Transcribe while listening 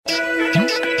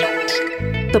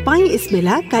तपाईँ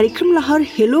यसबेला कार्यक्रम लहर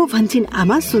हेलो भन्छिन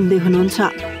आमा सुन्दै हुनुहुन्छ।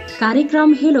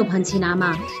 कार्यक्रम हेलो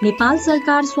भन्छिनामा नेपाल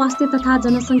सरकार स्वास्थ्य तथा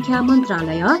जनसङ्ख्या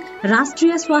मन्त्रालय,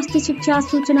 राष्ट्रिय स्वास्थ्य शिक्षा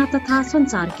सूचना तथा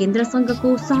सञ्चार केन्द्रसँगको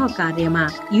सहकार्यमा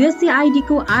USAID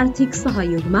को आर्थिक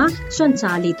सहयोगमा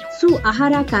सञ्चालित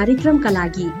सुआहारा कार्यक्रमका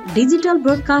लागि डिजिटल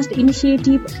ब्रोडकास्ट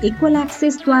इनिसिएटिभ इक्वल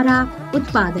एक्सेसद्वारा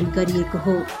उत्पादन गरिएको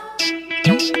हो।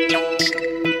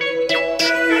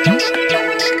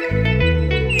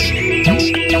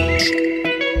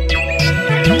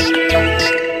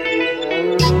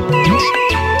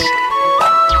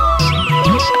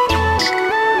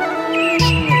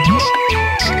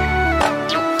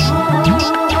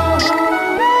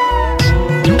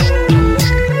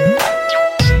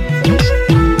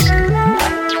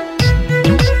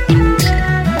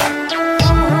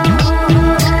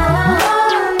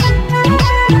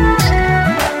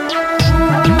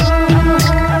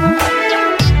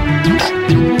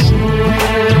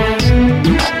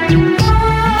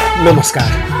 नमस्कार।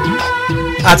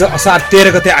 आज असार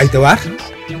 13 गते आइतबार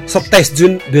 27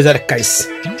 जुन 2021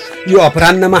 यो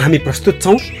अपराह्नमा हामी प्रस्तुत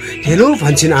छौं हेलो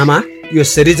भन्छिन आमा। यो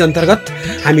सिरिज अन्तर्गत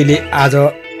हामीले आज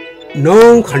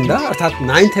 9 खण्ड अर्थात्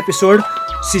 9th एपिसोड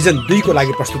सिजन 2 को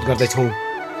लागि प्रस्तुत गर्दैछौँ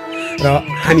र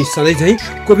हामी सधैँझै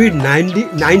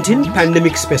कोभिड-19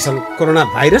 पेन्डेमिक स्पेशल कोरोना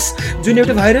भाइरस, जुन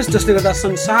एउटा भाइरस जसले गर्दा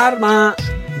संसारमा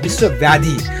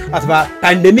विश्वव्याधी अथवा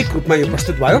पेन्डेमिक रूपमा यो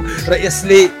प्रस्तुत भयो र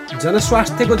यसले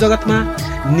जनस्वास्थ्यको जगतमा,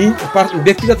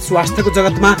 व्यक्तिगत स्वास्थ्यको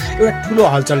जगतमा एउटा ठुलो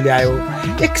हलचल ल्यायो।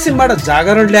 एक किसिमबाट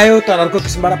जागरण ल्यायो, तर अर्को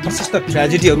किसिमबाट प्रशस्त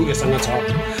ट्रेजेडीहरू योसँग छ,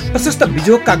 प्रशस्त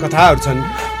बिजोगका कथाहरू छन्,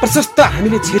 प्रशस्त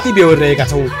हामीले क्षति बेहोरिरहेका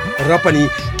छौँ र पनि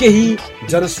केही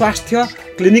जनस्वास्थ्य,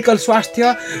 क्लिनिकल स्वास्थ्य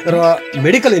र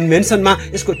मेडिकल इन्भेन्सनमा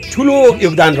यसको ठुलो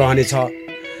योगदान रहनेछ।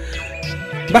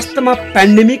 वास्तवमा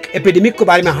पेन्डेमिक, एपिडेमिकको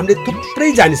बारेमा हामीले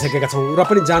थुप्रै जानिसकेका छौँ र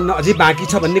पनि जान्न अझै बाँकी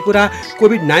छ भन्ने कुरा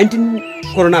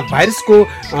कोभिड-19 कोरोना भाइरसको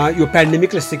यो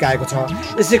पेन्डेमिकले सिकाएको छ।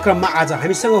 यसै क्रममा आज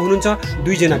हामीसँग हुनुहुन्छ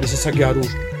 2 जना विशेषज्ञहरू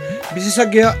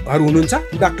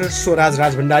हुनुहुन्छ, डाक्टर स्वराज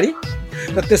राजभण्डारी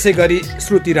र त्यसै गरी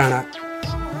श्रुति राणा।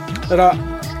 र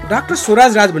डाक्टर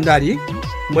स्वराज राजभण्डारी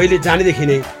मैले जानेदेखि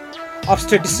नै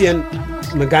अब्स्टेटिसियन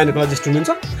गाइनोकोलोजिस्ट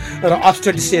हुनुहुन्छ र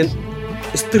अब्स्टेटिसियन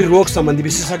स्त्री रोग सम्बन्धी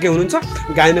विशेषज्ञ हुनुहुन्छ,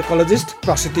 गाइनोकोलोजिस्ट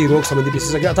प्रसुति रोग सम्बन्धी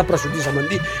विशेषज्ञ अथवा प्रसुति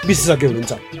सम्बन्धी विशेषज्ञ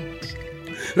हुनुहुन्छ।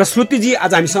 र श्रुतिजी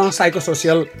आज हामीसँग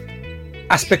साइकोसोसियल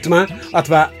एस्पेक्टमा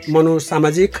अथवा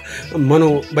मनोसामाजिक,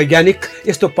 मनोवैज्ञानिक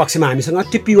यस्तो पक्षमा हामीसँग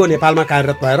TPO नेपालमा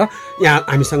कार्यरत भएर यहाँ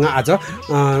हामीसँग आज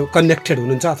कनेक्टेड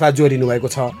हुनुहुन्छ अथवा जोडिनु भएको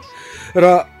छ।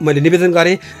 र मैले निवेदन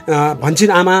गरेँ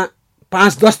भन्छिन आमा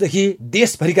 5-10 देखि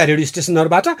देशभरिका रेडियो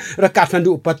स्टेसनहरूबाट र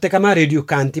काठमाडौँ उपत्यकामा रेडियो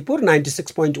कान्तिपुर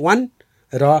 96.1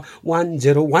 र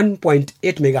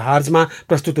 101.8 मेगाहर्जमा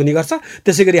प्रस्तुत हुने गर्छ।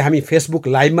 त्यसै गरी हामी फेसबुक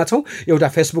लाइभमा छौँ।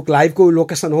 एउटा फेसबुक लाइभको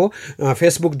लोकेसन हो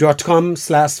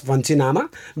facebook.com/भन्छिनामा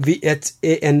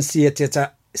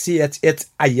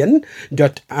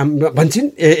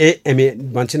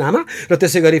भन्छिनामा र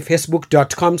त्यसै गरी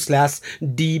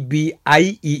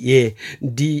facebook.com/DBIEA,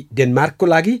 D डेनमार्कको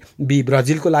लागि, B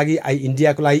ब्राजिलको लागि, I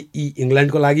इन्डियाको लागि, E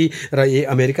इङ्ल्यान्डको लागि र A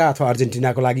अमेरिका अथवा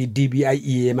अर्जेन्टिनाको लागि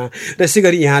DBIEA मा। र यसै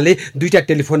गरी यहाँले 2टा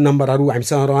टेलिफोन नम्बरहरू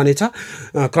हामीसँग रहनेछ,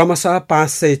 क्रमशः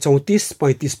 534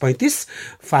 35 35,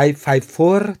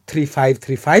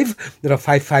 554-3535 र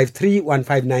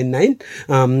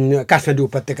 553-1599। काठमाडौँ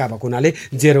उपत्यका भएको हुनाले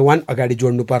 01 अगाडि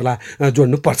जोड्नु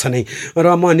पर्छ नै।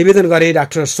 र म निवेदन गरेँ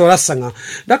डाक्टर स्वराजसँग।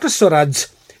 डाक्टर स्वराज,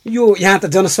 यो यहाँ त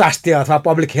जनस्वास्थ्य अथवा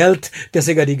पब्लिक हेल्थ,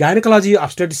 त्यसै गरी गाइनोकोलोजी,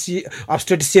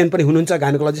 अब्स्टेटिसियन पनि हुनुहुन्छ,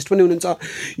 गाइनोकोलोजिस्ट पनि हुनुहुन्छ।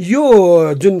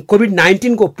 यो जुन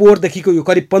कोभिड-19 को पोहोरदेखिको यो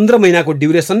करिब 15 महिनाको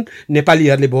ड्युरेसन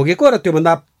नेपालीहरूले भोगेको र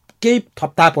त्योभन्दा केही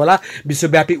थपथाप होला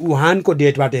विश्वव्यापी वुहानको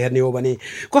डेटबाट हेर्ने हो भने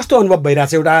कस्तो अनुभव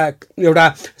भइरहेछ एउटा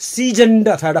सिजन्ड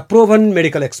अथवा एउटा प्रोभन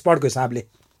मेडिकल एक्सपर्टको हिसाबले?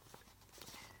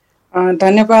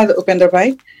 धन्यवाद उपेन्द्र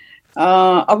भाइ।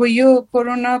 अब यो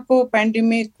कोरोनाको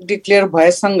पेन्डेमिक डिक्लेयर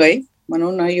भएसँगै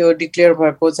भनौँ न, यो डिक्लेयर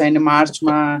भएको चाहिँ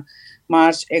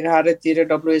मार्च 11 तिर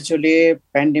WHO ले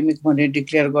पेन्डेमिक भनेर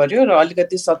डिक्लेयर गर्यो र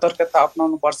अलिकति सतर्कता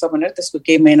अपनाउनु पर्छ भनेर त्यसको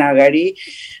केही महिना अगाडि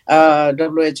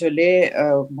WHO ले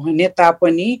भने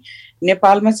तापनि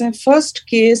नेपालमा चाहिँ फर्स्ट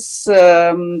केस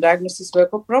डायग्नोसिस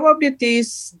भएको प्रोबब्ली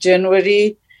 23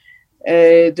 जनवरी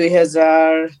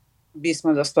 2020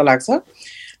 मा जस्तो लाग्छ।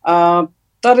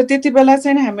 तर त्यति बेला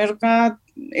चाहिँ हामीहरू कहाँ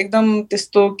एकदम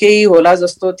त्यस्तो केही होला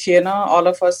जस्तो थिएन। अल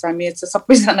अफ अस हामी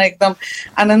सबैजना एकदम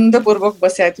आनन्दपूर्वक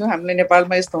बसेका थियौँ। हामीले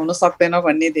नेपालमा यस्तो हुन सक्दैन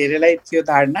भन्ने धेरैलाई थियो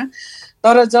धारणा।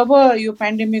 तर जब यो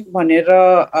पेन्डेमिक भनेर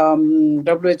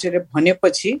WHO ले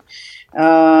भनेपछि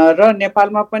र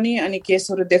नेपालमा पनि अनि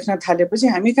केसहरू देख्न थालेपछि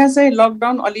हामी कहाँ चाहिँ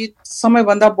लकडाउन अलि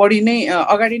समयभन्दा बढी नै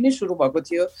अगाडि नै सुरु भएको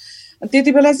थियो।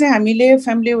 त्यति बेला चाहिँ हामीले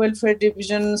फ्यामिली वेलफेयर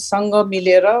डिभिजनसँग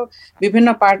मिलेर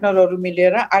विभिन्न पार्टनरहरू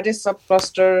मिलेर आरएस सब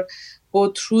क्लस्टरको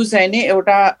थ्रु चाहिँ नै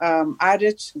एउटा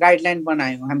आरएच गाइडलाइन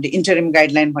बनायौँ हामीले, इन्टरिम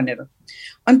गाइडलाइन भनेर।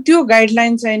 अनि त्यो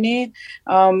गाइडलाइन चाहिँ नि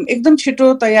एकदम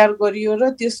छिटो तयार गरियो र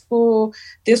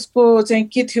त्यसको चाहिँ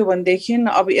के थियो भनेदेखि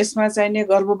अब यसमा चाहिँ नि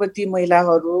गर्भवती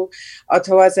महिलाहरू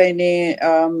अथवा चाहिँ नि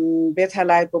व्यथा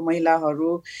लागेको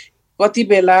महिलाहरू कति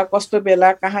बेला कस्तो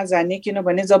बेला कहाँ जाने,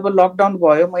 किनभने जब लकडाउन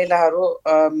भयो महिलाहरू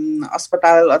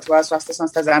अस्पताल अथवा स्वास्थ्य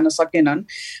संस्था जान सकेनन्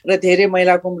र धेरै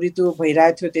महिलाको मृत्यु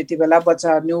भइरहेको थियो। त्यति बेला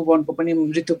बच्चा न्यूबोर्नको पनि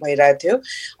मृत्यु भइरहेको थियो।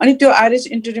 अनि त्यो आरएच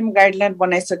इन्टरिम गाइडलाइन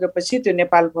बनाइसकेपछि त्यो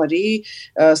नेपालभरि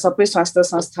सबै स्वास्थ्य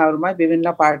संस्थाहरूमा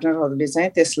विभिन्न पार्टनरहरूले चाहिँ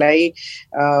त्यसलाई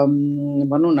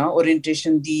भनौँ न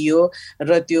ओरिएन्टेसन दियो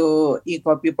र त्यो ई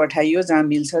कपी पठाइयो, जहाँ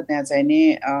मिल्छ त्यहाँ चाहिँ नि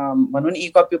भनौँ न ई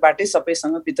कपीबाटै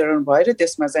सबैसँग वितरण भयो र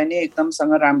त्यसमा चाहिँ नि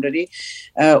एकदमसँग राम्ररी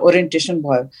ओरिएन्टेसन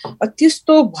भयो।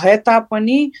 त्यस्तो भए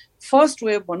तापनि फर्स्ट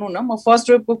वेभ भनौँ न, म फर्स्ट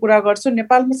वेभको कुरा गर्छु,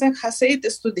 नेपालमा चाहिँ खासै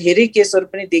त्यस्तो धेरै केसहरू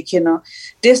पनि देखिएन।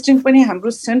 टेस्टिङ पनि हाम्रो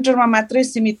सेन्टरमा मात्रै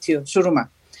सीमित थियो सुरुमा।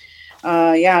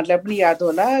 यहाँहरूलाई पनि याद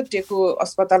होला टेकु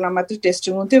अस्पतालमा मात्रै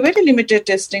टेस्टिङ हुन्थ्यो, भेरी लिमिटेड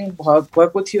टेस्टिङ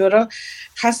भएको थियो र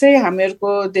खासै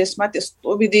हामीहरूको देशमा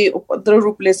त्यस्तो विधि उपद्रव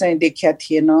रूपले चाहिँ देखिया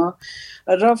थिएन।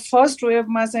 र फर्स्ट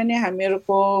वेभमा चाहिँ नि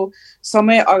हामीहरूको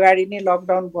समय अगाडि नै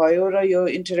लकडाउन भयो र यो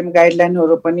इन्टरिम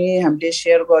गाइडलाइनहरू पनि हामीले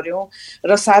सेयर गऱ्यौँ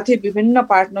र साथै विभिन्न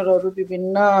पार्टनरहरू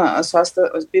विभिन्न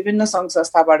सङ्घ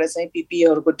संस्थाबाट चाहिँ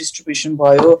पिपिईहरूको डिस्ट्रिब्युसन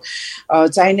भयो,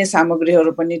 चाहिने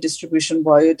सामग्रीहरू पनि डिस्ट्रिब्युसन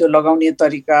भयो, त्यो लगाउने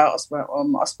तरिका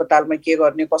अस्पतालमा के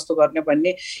गर्ने कस्तो गर्ने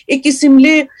भन्ने एक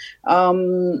किसिमले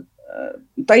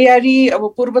तयारी,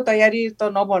 अब पूर्व तयारी त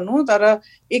नभनौँ तर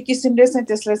एक किसिमले चाहिँ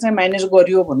त्यसलाई चाहिँ म्यानेज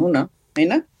गरियो भनौँ न,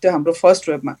 होइन, त्यो हाम्रो फर्स्ट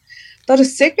वेभमा। तर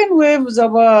सेकेन्ड वेभ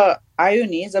जब आयो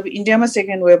नि, जब इन्डियामा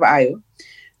सेकेन्ड वेभ आयो,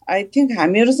 आई थिङ्क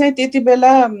हामीहरू चाहिँ त्यति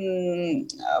बेला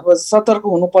अब सतर्क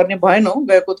हुनुपर्ने भएनौँ,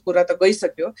 गएको कुरा त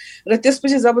गइसक्यो। र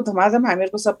त्यसपछि जब धमाधम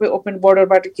हामीहरूको सबै ओपन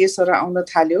बोर्डरबाट केसहरू आउन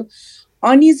थाल्यो,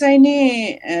 अनि चाहिँ नि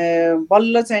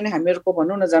बल्ल चाहिँ हामीहरूको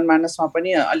भनौँ न जनमानसमा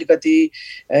पनि अलिकति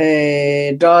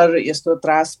डर, यस्तो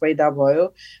त्रास पैदा भयो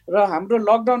र हाम्रो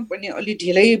लकडाउन पनि अलि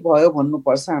ढिलै भयो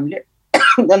भन्नुपर्छ हामीले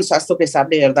जनस्वास्थ्यको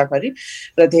हिसाबले हेर्दाखेरि।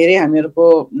 र धेरै हामीहरूको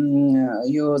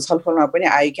यो छलफलमा पनि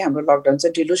आयो कि हाम्रो लकडाउन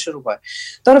चाहिँ ढिलो सुरु भयो।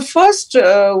 तर फर्स्ट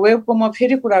वेभको म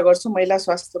फेरि कुरा गर्छु, महिला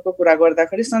स्वास्थ्यको कुरा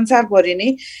गर्दाखेरि संसारभरि नै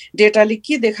डेटाले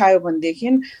के देखायो भनेदेखि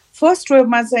फर्स्ट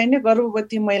वेभमा चाहिँ नि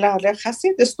गर्भवती महिलाहरूलाई खासै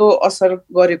त्यस्तो असर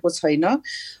गरेको छैन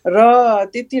र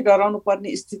त्यति डराउनु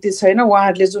पर्ने स्थिति छैन।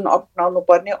 उहाँहरूले जुन अपनाउनु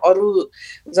पर्ने अरू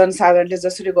जनसाधारणले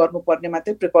जसरी गर्नुपर्ने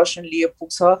मात्रै प्रिकसन लिए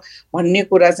पुग्छ भन्ने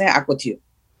कुरा चाहिँ आएको थियो,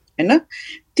 होइन।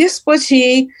 त्यसपछि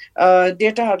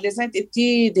डेटाहरूले चाहिँ त्यति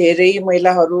धेरै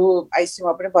महिलाहरू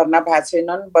आइसियुमा पनि भर्ना भएको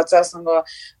छैनन्, बच्चासँग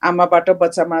आमाबाट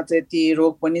बच्चामा चाहिँ ती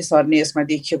रोग पनि सर्ने यसमा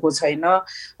देखिएको छैन,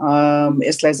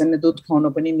 यसलाई चाहिँ दुध खुवाउनु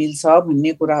पनि मिल्छ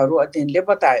भन्ने कुराहरू अध्ययनले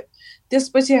बतायो।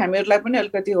 त्यसपछि हामीहरूलाई पनि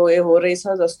अलिकति हो रहेछ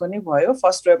जस्तो नै भयो।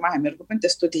 फर्स्ट वेभमा हामीहरूको पनि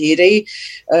त्यस्तो धेरै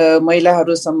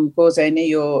महिलाहरूसम्मको चाहिँ नै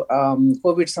यो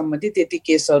कोभिड सम्बन्धी त्यति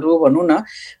केसहरू भनौँ न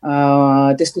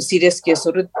त्यस्तो सिरियस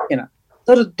केसहरू थिएन।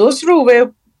 तर दोस्रो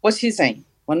वेभ पछि चाहिँ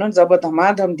भनौँ जब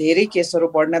धमाधम धेरै केसहरू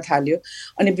बढ्न थाल्यो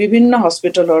अनि विभिन्न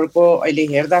हस्पिटलहरूको अहिले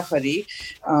हेर्दाखेरि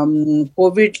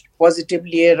कोभिड पोजिटिभ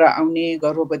लिएर आउने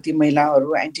गर्भवती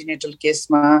महिलाहरू एन्टिनेटल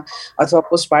केसमा अथवा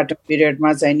पोस्टमार्टम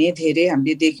पिरियडमा चाहिँ नि धेरै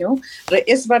हामीले देख्यौँ र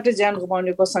यसबाट ज्यान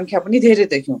गुमाउनेको सङ्ख्या पनि धेरै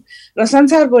देख्यौँ। र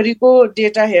संसारभरिको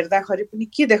डेटा हेर्दाखेरि पनि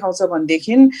के देखाउँछ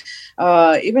भनेदेखि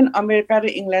इभन अमेरिका र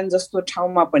इङ्ल्यान्ड जस्तो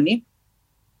ठाउँमा पनि,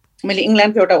 मैले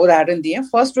इङ्ल्यान्डको एउटा उदाहरण दिएँ,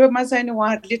 फर्स्ट वेभमा चाहिँ नि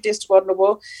उहाँहरूले टेस्ट गर्नुभयो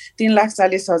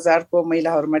 3,40,000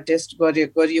 महिलाहरूमा टेस्ट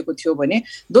गरिएको थियो भने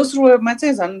दोस्रो वेभमा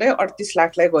चाहिँ झन्डै 38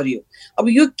 लाखलाई गरियो। अब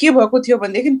यो के भएको थियो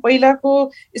भनेदेखि पहिलाको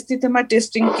स्थितिमा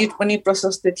टेस्टिङ किट पनि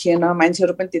प्रशस्त थिएन,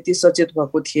 मान्छेहरू पनि त्यति सचेत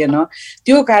भएको थिएन,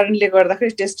 त्यो कारणले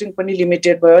गर्दाखेरि टेस्टिङ पनि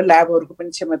लिमिटेड भयो, ल्याबहरूको पनि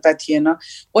क्षमता थिएन।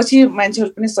 पछि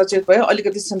मान्छेहरू पनि सचेत भयो,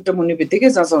 अलिकति सिम्पटम हुने बित्तिकै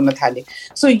जचाउन थाले।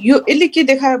 सो यो यसले के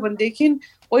देखायो भनेदेखि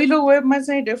पहिलो वेभमा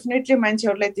चाहिँ डेफिनेटली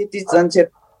मान्छेहरूलाई त्यति जनचेत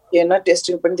थिएन,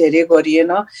 टेस्टिङ पनि धेरै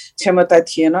गरिएन, क्षमता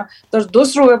थिएन। तर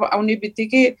दोस्रो वेभ आउने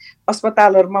बित्तिकै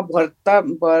अस्पतालहरूमा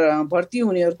भर्ती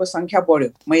हुनेहरूको सङ्ख्या बढ्यो,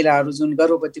 महिलाहरू जुन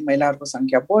गर्भवती महिलाहरूको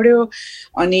सङ्ख्या बढ्यो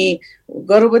अनि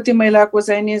गर्भवती महिलाको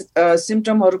चाहिँ नि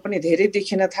सिम्टमहरू पनि धेरै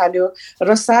देखिन थाल्यो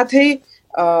र साथै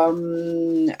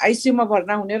आइसियुमा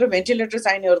भर्ना हुने र भेन्टिलेटर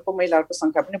चाहिनेहरूको महिलाहरूको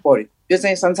सङ्ख्या पनि बढ्यो। यो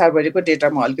चाहिँ संसारभरिको डेटा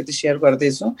म अलिकति सेयर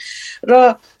गर्दैछु।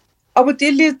 र अब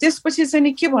त्यसपछि चाहिँ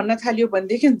नि के भन्न थाल्यो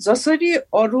भनेदेखि जसरी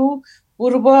अरू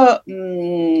पूर्व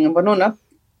भनौँ न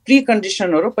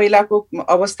प्रिकन्डिसनहरू पहिलाको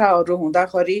अवस्थाहरू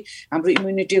हुँदाखेरि हाम्रो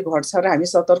इम्युनिटी घट्छ र हामी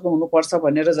सतर्क हुनुपर्छ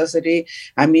भनेर जसरी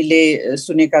हामीले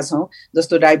सुनेका छौँ,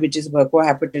 जस्तो डायबिटिज भएको,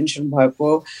 हाइपरटेन्सन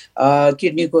भएको,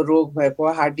 किडनीको रोग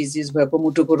भएको, हार्ट डिजिज भएको,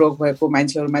 मुटुको रोग भएको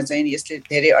मान्छेहरूमा चाहिँ यसले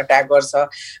धेरै अट्याक गर्छ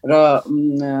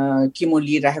र किमो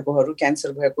लिइरहेकोहरू,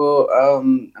 क्यान्सर भएको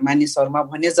मानिसहरूमा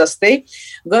भने जस्तै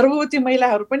गर्भवती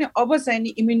महिलाहरू पनि अब चाहिँ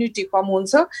नि इम्युनिटी कम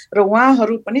हुन्छ र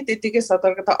उहाँहरू पनि त्यतिकै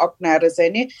सतर्कता अपनाएर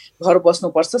चाहिँ नि घर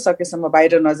बस्नुपर्छ, सकेसम्म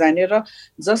बाहिर नजाने र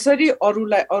जसरी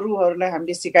अरूहरूलाई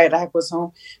हामीले सिकाइरहेको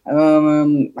छौँ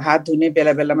हात धुने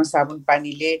बेला बेलामा साबुन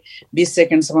पानीले 20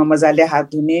 सेकेन्डसम्म मजाले हात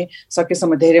धुने,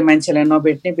 सकेसम्म धेरै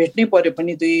मान्छेलाई भेट्नै पर्यो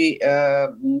पनि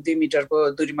 2 मिटरको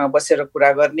दूरीमा बसेर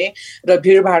कुरा गर्ने र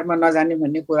भिडभाडमा नजाने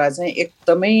भन्ने कुरा चाहिँ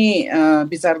एकदमै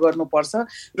विचार गर्नुपर्छ।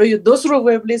 र यो दोस्रो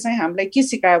वेभले चाहिँ हामीलाई के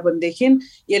सिकायो भनेदेखि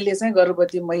यसले चाहिँ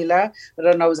गर्भवती महिला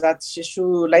र नवजात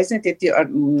शिशुलाई चाहिँ त्यति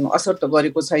असर त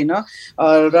गरेको छैन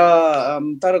र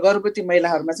तर गर्भवती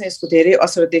महिलाहरूमा चाहिँ यसको धेरै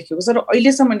असर देखिएको छ र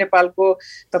अहिलेसम्म नेपालको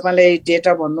तपाईँलाई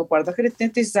डेटा भन्नु पर्दाखेरि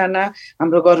 33 जना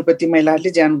हाम्रो गर्भवती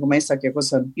महिलाहरूले ज्यान गुमाइसकेको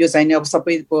छन्। यो चाहिँ नि अब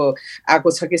सबैको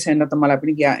आएको छ कि छैन त मलाई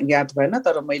पनि ज्ञात भएन,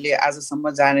 तर मैले आजसम्म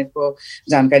जानेको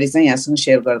जानकारी चाहिँ यहाँसँग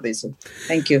सेयर गर्दैछु।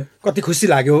 Thank you. कति खुसी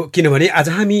लाग्यो किनभने आज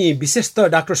हामी विशेष त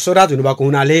डाक्टर स्वराज हुनुभएको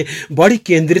हुनाले बढी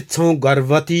केन्द्रित छौँ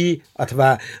गर्भवती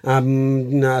अथवा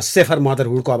सेफर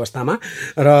मदरहुडको अवस्थामा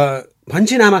र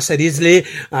भन्छिनामा सिरिजले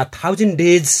 1000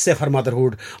 डेज सेफर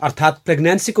मदरहुड अर्थात्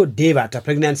प्रेग्नेन्सीको डेबाट,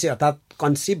 प्रेग्नेन्सी अर्थात्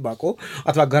कन्सिभ भएको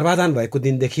अथवा गर्भाधान भएको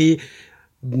दिनदेखि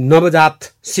नवजात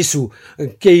शिशु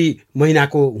केही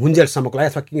महिनाको हुन्जेलसम्मको लागि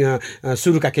अथवा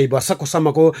सुरुका केही वर्षको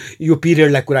सम्मको यो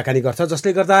पिरियडलाई कुराकानी गर्छ,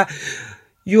 जसले गर्दा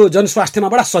यो जनस्वास्थ्यमा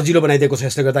बडा सजिलो बनाइदिएको छ।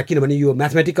 यसले गर्दा किनभने यो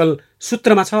म्याथमेटिकल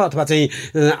सूत्रमा छ अथवा चाहिँ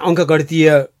अङ्कगणितीय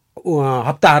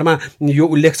हप्ताहरूमा यो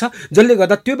उल्लेख छ, जसले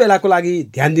गर्दा त्यो बेलाको लागि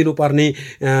ध्यान दिनुपर्ने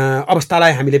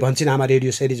अवस्थालाई हामीले भन्छिनामा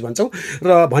रेडियो सिरिज भन्छौँ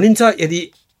र भनिन्छ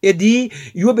यदि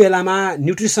यो बेलामा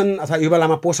न्युट्रिसन अथवा यो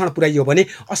बेलामा पोषण पुर्याइयो भने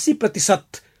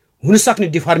 80% हुनसक्ने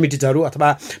डिफर्मिटिजहरू अथवा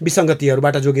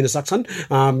विसङ्गतिहरूबाट जोगिन सक्छन्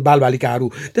बालबालिकाहरू।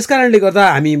 त्यसकारणले गर्दा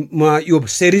हामी यो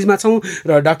सिरिजमा छौँ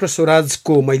र डाक्टर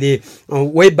स्वराजको मैले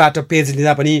वेबबाट पेज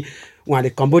लिँदा पनि उहाँले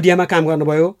कम्बोडियामा काम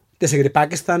गर्नुभयो, त्यसै गरी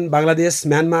पाकिस्तान, बङ्गलादेश,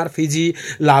 म्यानमार, फिजी,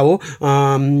 लाओ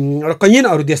र कैयन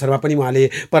अरू देशहरूमा पनि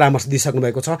उहाँले परामर्श दिइसक्नु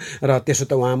भएको छ र त्यसो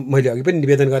त उहाँ मैले अघि पनि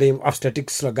निवेदन गरेँ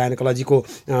अब्स्टेटिक्स र गाइनोकोलोजीको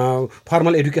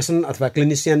फर्मल एडुकेसन अथवा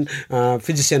क्लिनिसियन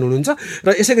फिजिसियन हुनुहुन्छ र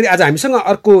यसै गरी आज हामीसँग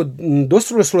अर्को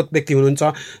दोस्रो स्रोत व्यक्ति हुनुहुन्छ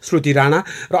श्रुति राणा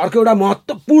र अर्को एउटा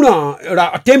महत्त्वपूर्ण एउटा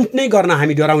अटेम्प्ट नै गर्न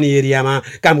हामी डराउने एरियामा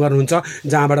काम गर्नुहुन्छ,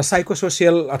 जहाँबाट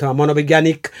साइकोसोसियल अथवा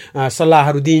मनोवैज्ञानिक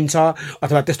सल्लाहहरू दिइन्छ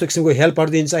अथवा त्यस्तो किसिमको हेल्पहरू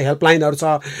दिइन्छ, हेल्पलाइनहरू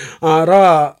छ र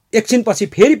एकछिनपछि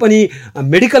फेरि पनि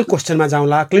मेडिकल क्वेसनमा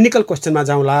जाउँला, क्लिनिकल क्वेसनमा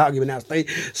जाउँला। अघि भने जस्तै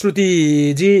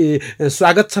श्रुतिजी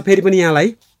स्वागत छ फेरि पनि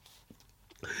यहाँलाई।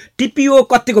 टिपिओ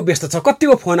कतिको व्यस्त छ,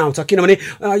 कतिको फोन आउँछ, किनभने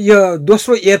यो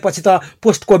दोस्रो इयरपछि त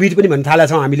पोस्ट कोभिड पनि भन्न थालेका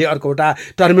छौँ हामीले, अर्को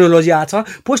एउटा टर्मिनोलोजी आएको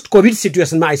छ। पोस्ट कोभिड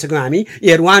सिचुएसनमा आइसक्यौँ हामी,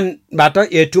 इयर 1बाट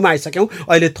इयर 2मा आइसक्यौँ।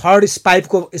 अहिले थर्ड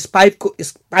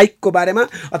स्पाइकको बारेमा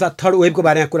अथवा थर्ड वेभको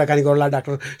बारेमा कुराकानी गरौँला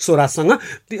डाक्टर स्वराजसँग।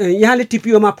 यहाँले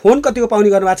टिपिओमा फोन कतिको पाउने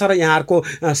गर्नुभएको छ र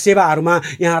यहाँहरूको सेवाहरूमा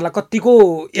यहाँहरूलाई कतिको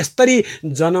यस्तरी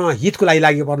जनहितको लागि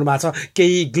लागि पर्नु भएको छ,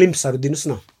 केही ग्लिम्प्सहरू दिनुहोस्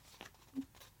न।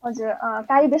 हजुर,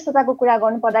 कार्य व्यस्तताको कुरा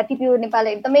गर्नुपर्दा टिपिओ नेपाल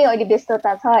एकदमै अहिले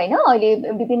व्यस्तता छ होइन।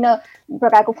 अहिले विभिन्न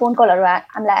प्रकारको फोन कलहरू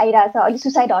हामीलाई आइरहेछ। अहिले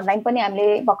सुसाइड हटलाइन पनि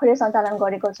हामीले भर्खरै सञ्चालन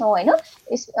गरेको छौँ होइन।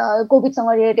 कोभिडसँग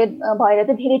रिलेटेड भएर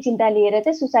चाहिँ धेरै चिन्ता लिएर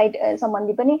चाहिँ सुसाइड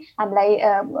सम्बन्धी पनि हामीलाई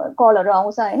कलहरू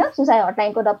आउँछ होइन। सुसाइड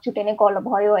हटलाइनको डपछुटे नै कल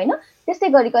भयो होइन। त्यस्तै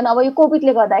गरिकन अब यो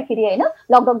कोभिडले गर्दाखेरि होइन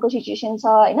लकडाउनको सिचुएसन छ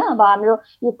होइन। अब हाम्रो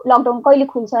यो लकडाउन कहिले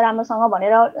खुल्छ राम्रोसँग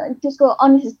भनेर त्यसको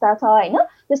अनिश्चितता छ होइन।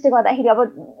 त्यसले गर्दाखेरि अब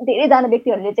धेरैजना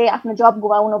व्यक्तिहरूले चाहिँ आफ्नो जब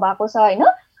गुमाउनु भएको छ होइन।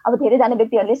 अब धेरैजना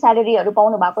व्यक्तिहरूले स्यालेरीहरू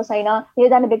पाउनु भएको छैन,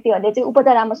 धेरैजना व्यक्तिहरूले चाहिँ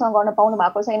उपचार राम्रोसँग गर्न पाउनु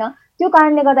भएको छैन। त्यो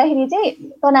कारणले गर्दाखेरि चाहिँ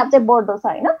तनाव चाहिँ बढ्दो छ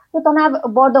होइन। त्यो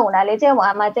तनाव बढ्दो हुनाले चाहिँ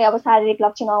उहाँमा चाहिँ अब शारीरिक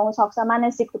लक्षण आउन सक्छ,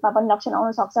 मानसिक रूपमा पनि लक्षण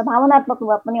आउन सक्छ, भावनात्मक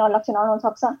रूपमा पनि लक्षण आउन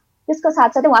सक्छ। त्यसको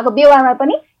साथसाथै उहाँको व्यवहारमा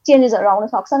पनि चेन्जेसहरू आउन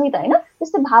सक्छ नि त होइन।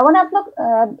 त्यस्तै भावनात्मक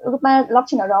रूपमा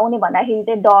लक्षणहरू आउने भन्दाखेरि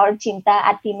चाहिँ डर, चिन्ता,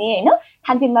 आत्तिने होइन,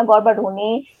 खानपिनमा गडबड हुने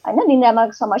होइन, निन्द्रामा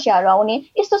समस्याहरू आउने,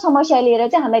 यस्तो समस्या लिएर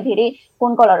चाहिँ हामीलाई धेरै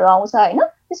फोन कलहरू आउँछ होइन।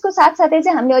 त्यसको साथसाथै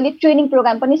चाहिँ हामीले अहिले ट्रेनिङ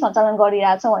प्रोग्राम पनि सञ्चालन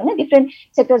गरिरहेछौँ होइन। डिफ्रेन्ट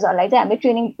सेक्टर्सहरूलाई चाहिँ हामीले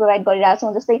ट्रेनिङ प्रोभाइड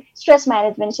गरिरहेछौँ, जस्तै स्ट्रेस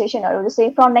म्यानेजमेन्ट सेसनहरू, जस्तै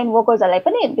फ्रन्टलाइन वर्कर्सहरूलाई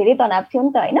पनि धेरै तनाव थियो नि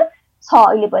त होइन। छ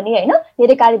अहिले पनि होइन।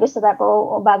 धेरै कार्यव्यस्तताको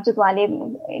बावजुद उहाँले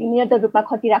निरन्तर रूपमा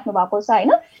खटिराख्नु भएको छ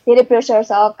होइन। धेरै प्रेसर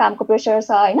छ, कामको प्रेसर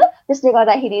छ होइन। त्यसले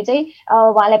गर्दाखेरि चाहिँ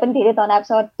उहाँलाई पनि धेरै तनाव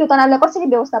छ। त्यो तनावलाई कसरी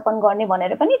व्यवस्थापन गर्ने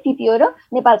भनेर पनि टिपिओ र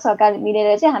नेपाल सरकार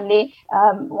मिलेर चाहिँ हामीले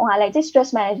उहाँलाई चाहिँ स्ट्रेस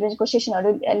म्यानेजमेन्टको सेसनहरू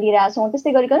लिइरहेको छौँ।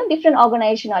 त्यस्तै गरिकन डिफ्रेन्ट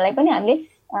अर्गनाइजेसनहरूलाई पनि हामीले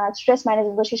स्ट्रेस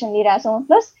म्यानेजमेन्टको सेसन लिइरहेको छौँ।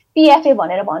 प्लस पिएफए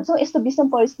भनेर भन्छौँ, यस्तो विषम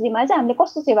परिस्थितिमा चाहिँ हामीले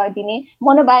कस्तो सेवा दिने,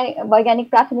 मनोवैज्ञानिक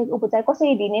प्राथमिक उपचार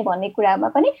कसरी दिने भन्ने कुरामा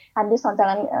पनि हामीले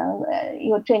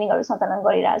यो ट्रेनिङहरू सञ्चालन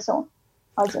गरिरहेछौँ।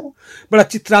 हजुर, बडा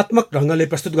चित्रात्मक ढङ्गले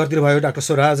प्रस्तुत गरिदिनु भयो डाक्टर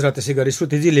स्वराज र त्यसै गरी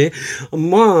श्रुतिजीले।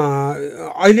 म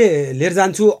अहिले लिएर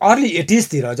जान्छु अर्ली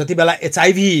 80s जति बेला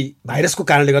HIV भाइरसको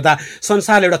कारणले गर्दा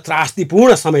संसारले एउटा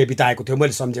त्रासदीपूर्ण समय बिताएको थियो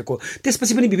मैले सम्झेको।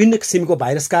 त्यसपछि पनि विभिन्न किसिमको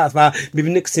भाइरसका अथवा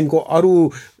विभिन्न किसिमको अरू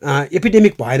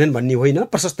एपिडेमिक भएनन् भन्ने होइन,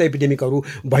 प्रशस्त एपिडेमिकहरू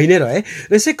भइ नै रहे।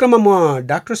 र यसै क्रममा म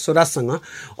डाक्टर स्वराजसँग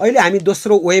अहिले हामी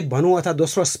दोस्रो वेभ भनौँ अथवा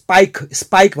दोस्रो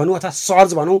स्पाइक भनौँ अथवा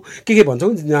सर्ज भनौँ, के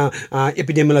भन्छौँ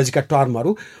एपिडेमियोलोजीका टर्महरू,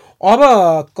 अब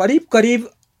करिब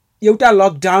एउटा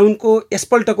लकडाउनको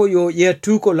यसपल्टको यो इयर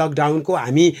 2 को लकडाउनको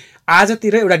हामी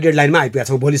आजतिर एउटा डेडलाइनमा आइपुगेका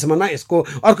छौँ। भोलिसम्ममा यसको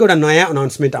अर्को एउटा नयाँ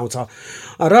अनाउन्समेन्ट आउँछ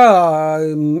र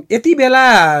यति बेला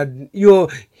यो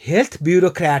हेल्थ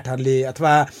ब्युरोक्र्याटहरूले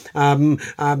अथवा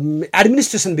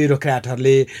एडमिनिस्ट्रेसन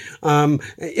ब्युरोक्र्याटहरूले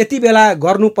यति बेला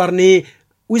गर्नुपर्ने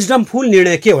विजडमफुल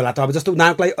निर्णय के होला त? अब जस्तो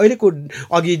उदाहरणको लागि अहिलेको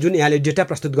अघि जुन यहाँले डेटा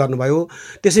प्रस्तुत गर्नुभयो,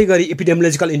 त्यसै गरी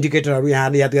एपिडेमियोलोजिकल इन्डिकेटरहरू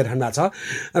यहाँले याद गरिरहनु भएको छ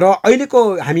र अहिलेको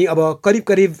हामी अब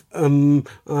करिब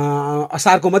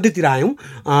असारको मध्यतिर आयौँ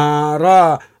र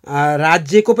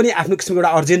राज्यको पनि आफ्नो किसिमको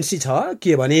एउटा अर्जेन्सी छ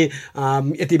के भने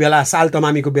यति बेला साल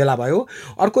तमामीको बेला भयो।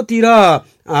 अर्कोतिर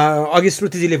अघि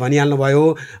श्रुतिजीले भनिहाल्नुभयो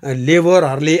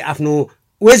लेबरहरूले आफ्नो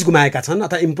वेज गुमाएका छन्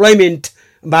अथवा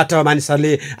इम्प्लोइमेन्टबाट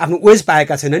मानिसहरूले आफ्नो वेज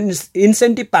पाएका छैनन्,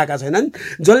 इन्सेन्टिभ पाएका छैनन्,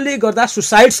 जसले गर्दा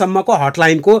सुसाइडसम्मको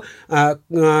हटलाइनको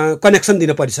कनेक्सन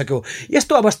दिन परिसक्यो।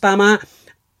 यस्तो अवस्थामा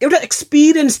एउटा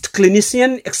experienced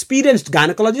clinician, experienced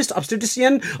gynaecologist,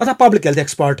 obstetrician अथवा पब्लिक हेल्थ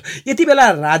एक्सपर्ट यति बेला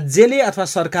राज्यले अथवा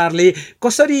सरकारले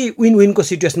कसरी विन विनको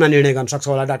सिचुएसनमा निर्णय गर्न सक्छ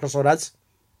होला डाक्टर स्वराज?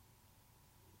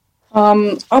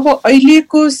 अब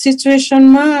अहिलेको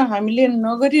सिचुएसनमा हामीले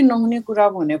नगरी नहुने कुरा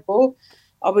भनेको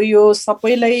अब यो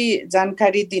सबैलाई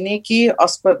जानकारी दिने कि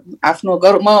आफ्नो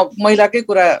महिलाकै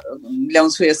कुरा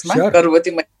ल्याउँछु यसमा,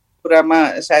 गर्भवती कुरामा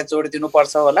सायद जोड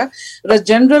दिनुपर्छ होला र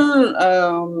जनरल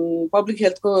पब्लिक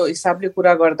हेल्थको हिसाबले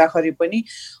कुरा गर्दाखेरि पनि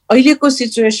अहिलेको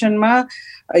सिचुएसनमा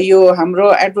यो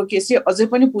हाम्रो एडभोकेसी अझै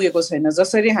पनि पुगेको छैन।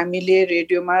 जसरी हामीले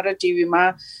रेडियोमा र टिभीमा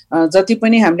जति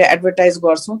पनि हामीले एडभर्टाइज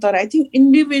गर्छौँ, तर आई थिङ्क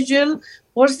इन्डिभिजुअल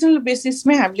पर्सनल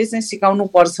बेसिसमै हामीले चाहिँ सिकाउनु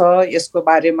पर्छ यसको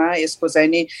बारेमा, यसको चाहिँ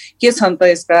नि के छन् त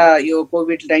यसका यो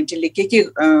कोभिड-19ले के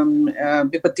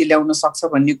विपत्ति ल्याउन सक्छ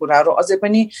भन्ने कुराहरू अझै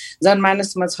पनि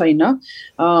जनमानसमा छैन।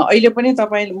 अहिले पनि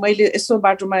मैले यसो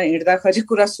बाटोमा हिँड्दाखेरि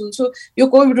कुरा सुन्छु, यो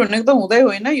कोभिड भनेको त हुँदै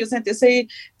होइन, यो चाहिँ त्यसै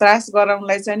त्रास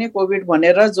गराउनलाई चाहिँ नि कोभिड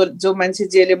भनेर जो मान्छे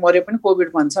जेले मरे पनि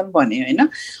कोभिड भन्छन् भने होइन।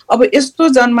 अब यस्तो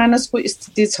जनमानसको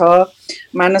स्थिति छ,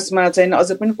 मानसमा चाहिँ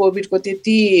अझै पनि कोभिडको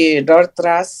त्यति डर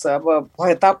त्रास अब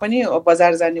भए तापनि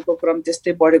बजार जानेको क्रम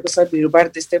त्यस्तै बढेको छ, भिडभाड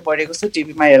त्यस्तै बढेको छ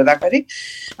टिभीमा हेर्दाखेरि।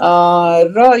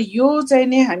 र यो चाहिँ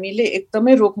नि हामीले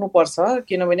एकदमै रोक्नुपर्छ,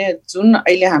 किनभने जुन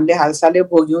अहिले हामीले हालसालै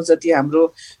भोग्यौँ, जति हाम्रो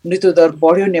मृत्युदर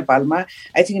बढ्यो नेपालमा,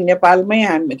 आई थिङ्क नेपालमै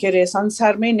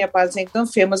संसारमै नेपाल चाहिँ एकदम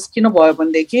फेमस किन भयो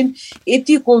भनेदेखि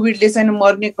यति कोभिडले चाहिँ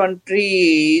मर्ने कन्ट्री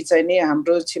चाहिँ नि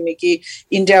हाम्रो छिमेकी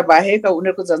इन्डिया बाहेक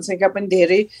उनीहरूको जनसङ्ख्या पनि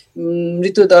धेरै,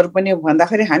 मृत्युदर पनि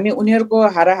भन्दाखेरि हामी उनीहरूको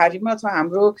हाराहारीमा अथवा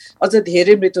हाम्रो अझ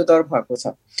धेरै मृत्युदर भएको छ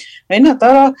होइन।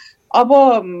 तर अब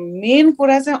मेन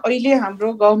कुरा चाहिँ अहिले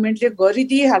हाम्रो गभर्मेन्टले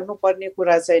गरिदिइहाल्नु पर्ने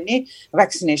कुरा चाहिँ नि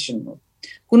भ्याक्सिनेसन हो।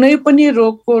 कुनै पनि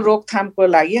रोगको रोकथामको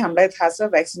लागि हामीलाई थाहा छ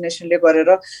भ्याक्सिनेसनले गरेर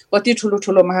कति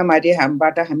ठुलो महामारी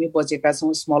हामीबाट हामी बचेका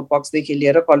छौँ, स्मल पक्सदेखि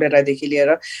लिएर कलेरादेखि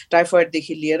लिएर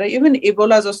टाइफोइडदेखि लिएर इभन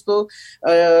एबोला जस्तो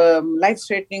लाइफ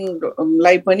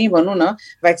थ्रेटनिङलाई पनि भनौँ न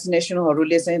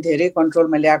भ्याक्सिनेसनहरूले चाहिँ धेरै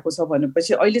कन्ट्रोलमा ल्याएको छ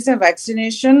भनेपछि अहिले चाहिँ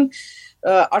भ्याक्सिनेसन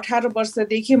 18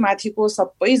 वर्षदेखि माथिको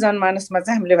सबै जनमानसमा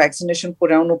चाहिँ हामीले भ्याक्सिनेसन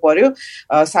पुर्याउनु पर्यो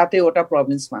 7वटा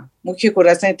प्रोभिन्समा। मुख्य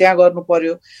कुरा चाहिँ त्यहाँ गर्नु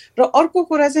पर्यो। र अर्को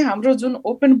कुरा चाहिँ हाम्रो जुन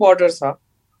ओपन बोर्डर छ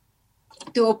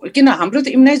त्यो, किन हाम्रो त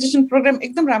इम्युनाइजेसन प्रोग्राम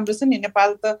एकदम राम्रो छ नि।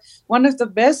 नेपाल त one of the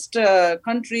best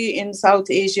country in south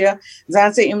Asia जहाँ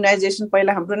चाहिँ इम्युनाइजेसन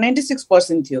पहिला हाम्रो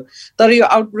 96% थियो, तर यो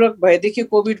आउटब्रेक भएदेखि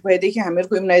कोभिड भएदेखि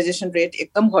हामीहरूको इम्युनाइजेसन रेट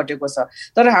एकदम घटेको छ।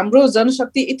 तर हाम्रो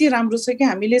जनशक्ति यति राम्रो छ कि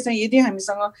हामीले चाहिँ यदि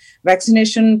हामीसँग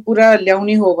भ्याक्सिनेसन पुरा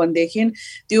ल्याउने हो भनेदेखि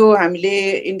त्यो हामीले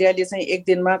इन्डियाले चाहिँ एक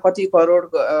दिनमा कति करोड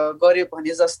गर्यो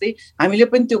भने जस्तै हामीले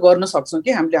पनि त्यो गर्न सक्छौँ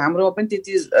कि हामीले, हाम्रोमा पनि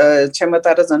त्यति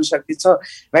क्षमता र जनशक्ति छ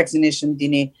भ्याक्सिनेसन भ्याक्सिनेसन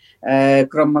दिने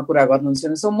क्रममा कुरा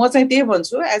गर्नुहुन्छ। सो म चाहिँ त्यही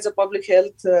भन्छु, एज अ पब्लिक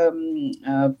हेल्थ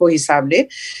को हिसाबले,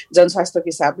 जनस्वास्थ्यको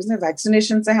हिसाबले चाहिँ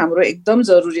भ्याक्सिनेसन चाहिँ हाम्रो एकदम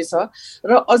जरुरी छ।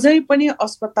 र अझै पनि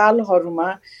अस्पतालहरूमा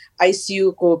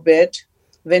आइसियुको बेड,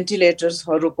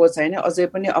 भेन्टिलेटर्सहरूको चाहिँ नि अझै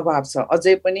पनि अभाव छ।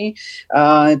 अझै पनि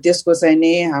त्यसको चाहिँ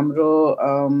नि हाम्रो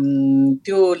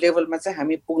त्यो लेभलमा चाहिँ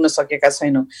हामी पुग्न सकेका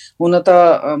छैनौँ। हुन त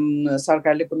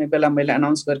सरकारले कुनै बेला मैले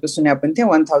अनाउन्स गरेको सुने पनि थिएँ,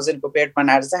 1000 को बेड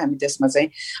बनाएर चाहिँ हामी त्यसमा चाहिँ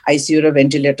आइसियु र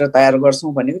भेन्टिलेटर तयार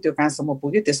गर्छौँ भनेको। त्यो कहाँसम्म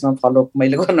पुग्यो त्यसमा फलोअप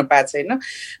मैले गर्न पाएको छैन।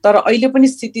 तर अहिले पनि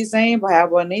स्थिति चाहिँ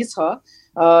भयावह नै छ।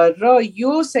 र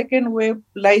यो सेकेन्ड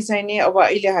वेभलाई चाहिँ नि अब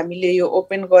अहिले हामीले यो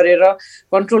ओपन गरेर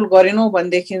कन्ट्रोल गरेनौँ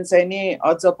भनेदेखि चाहिँ नि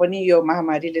अझ पनि यो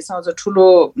महामारीले चाहिँ अझ ठुलो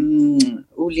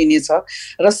उलिनेछ।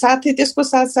 र साथै त्यसको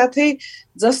साथसाथै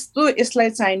जस्तो यसलाई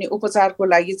चाहिने उपचारको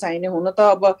लागि चाहिने, हुन त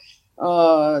अब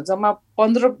जम्मा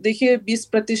 15 देखि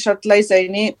 20%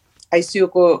 चाहिने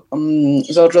आइसियुको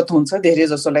जरुरत हुन्छ। धेरै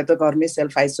जसोलाई त घरमै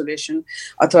सेल्फ आइसोलेसन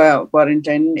अथवा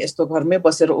क्वारेन्टाइन यस्तो घरमै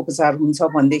बसेर उपचार हुन्छ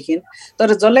भनेदेखि,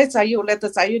 तर जसलाई चाहियो उसलाई त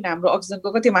चाहियो नि। हाम्रो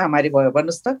अक्सिजनको कति महामारी भयो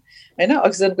भन्नुहोस् त, होइन?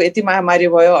 अक्सिजनको यति महामारी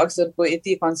भयो, अक्सिजनको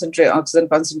यति अक्सिजन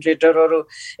कन्सन्ट्रेटरहरू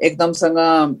एकदमसँग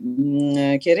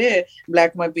के अरे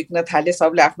ब्ल्याकमा बिक्न थाले,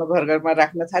 सबले आफ्नो घर घरमा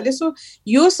राख्न थाले। सो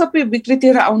यो सबै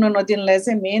विकृतिहरू आउन नदिनलाई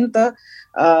चाहिँ मेन त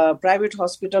प्राइभेट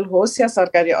हस्पिटल होस् या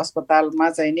सरकारी अस्पतालमा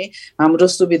चाहिँ नि हाम्रो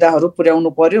सुविधाहरू पुर्याउनु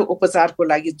पर्यो। उपचारको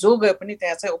लागि जो गए पनि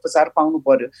त्यहाँ चाहिँ उपचार पाउनु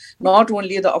पर्यो। नट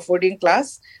ओन्ली द अफोर्डिङ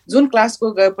क्लास, जुन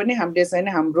क्लासको गए पनि हामीले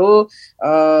चाहिँ हाम्रो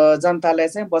जनतालाई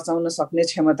चाहिँ बचाउन सक्ने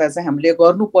क्षमता चाहिँ हामीले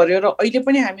गर्नु पर्यो। र अहिले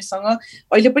पनि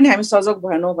हामी सजग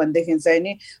भएनौँ भनेदेखि चाहिँ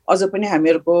नि अझ पनि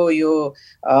हामीहरूको यो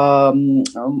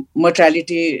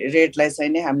मोर्टालिटी रेटलाई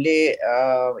चाहिँ नि हामीले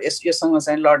योसँग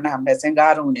चाहिँ लड्न हामीलाई चाहिँ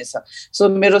गाह्रो हुनेछ। सो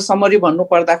मेरो समरी भन्नु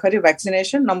पर्दाखेरि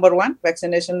भ्याक्सिनेसन नम्बर 1,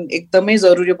 भ्याक्सिनेसन एकदमै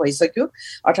जरुरी भइसक्यो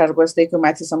 18 वर्षदेखि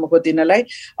माथिसम्मको दिनलाई।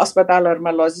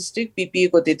 अस्पतालहरूमा लजिस्टिक पिपिई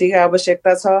को त्यतिकै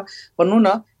आवश्यकता छ। भनौँ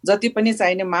न जति पनि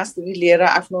चाहिने मास्कदेखि लिएर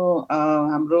आफ्नो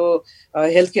हाम्रो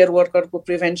हेल्थ केयर वर्करको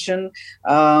प्रिभेन्सन,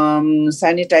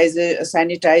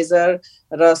 सेनिटाइजर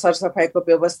र सरसफाइको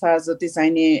व्यवस्था, जति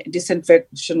चाहिने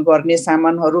डिसइन्फेक्सन गर्ने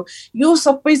सामानहरू, यो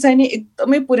सबै चाहिने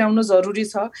एकदमै पुर्याउनु जरुरी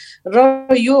छ।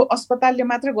 र यो अस्पतालले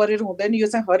मात्र गरेर हुँदैन, यो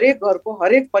चाहिँ हरेक घरको,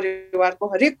 हरेक परिवारको,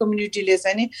 हरेक कम्युनिटीले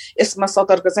चाहिँ नि यसमा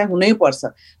सतर्क चाहिँ हुनै पर्छ।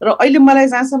 र अहिले मलाई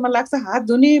जहाँसम्म लाग्छ हात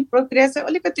धुने प्रक्रिया चाहिँ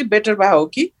अलिकति बेटर भए हो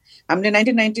कि। हामीले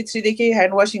 1993 देखि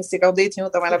ह्यान्ड वासिङ सिकाउँदै थियौँ,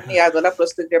 तपाईँलाई पनि याद होला।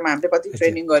 प्रस्तुतिमा हामीले कति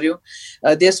ट्रेनिङ गर्यौँ,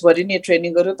 देशभरि नै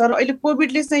ट्रेनिङ गर्यौँ। तर अहिले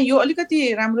कोभिडले चाहिँ यो अलिकति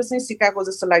राम्रो चाहिँ सिकाएको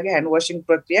जस्तो लाग्यो ह्यान्ड वासिङ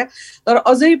प्रक्रिया। तर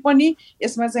अझै पनि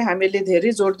यसमा चाहिँ हामीले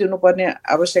धेरै जोड दिनुपर्ने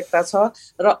आवश्यकता छ।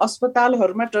 र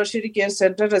अस्पतालहरूमा टर्सियरी केयर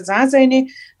सेन्टर र जहाँ चाहिँ नि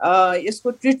यसको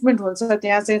ट्रिटमेन्ट हुन्छ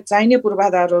त्यहाँ चाहिँ चाहिने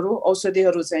पूर्वाधारहरू,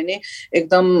 औषधिहरू चाहिँ नि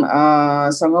एकदम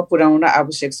सँग पुर्याउन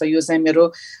आवश्यक छ। यो चाहिँ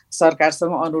मेरो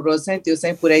सरकारसँग अनुरोध चाहिँ त्यो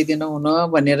चाहिँ पुर्याइदिनु हुन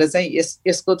भनेर चाहिँ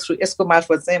यसको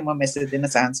मार्फत चाहिँ म मेसेज दिन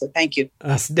चाहन्छु। Thank you.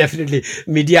 डेफिनेटली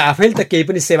मिडिया आफैले त केही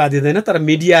पनि सेवा दिँदैन, तर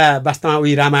मिडिया वास्तवमा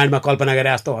उही रामायणमा कल्पना गरे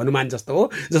जस्तो हनुमान जस्तो हो,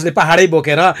 जसले पहाडै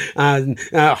बोकेर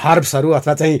हर्ब्सहरू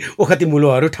अथवा चाहिँ ओखती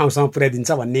मूलोहरू ठाउँसम्म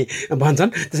पुर्याइदिन्छ भन्ने भन्छन्।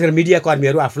 त्यसै गरी मिडिया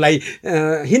कर्मीहरू आफूलाई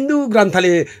हिन्दू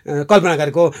ग्रन्थले कल्पना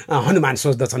गरेको हनुमान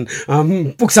सोच्दछन्,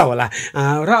 पुग्छ होला।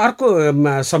 र अर्को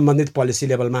सम्बन्धित पोलिसी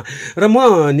लेभलमा र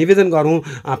म निवेदन गरौँ,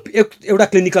 एउटा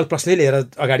क्लिनिकल प्रश्नै लिएर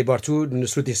अगाडि बढ्छु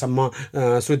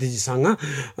श्रुतिजीसँग।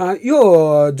 यो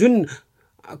जुन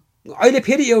अहिले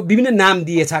फेरि यो विभिन्न नाम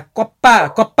दिएछ,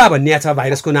 कप्पा भन्ने छ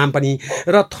भाइरसको नाम पनि,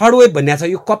 र थर्ड वेभ भन्ने छ।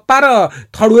 यो कप्पा र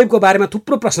थर्ड वेभको बारेमा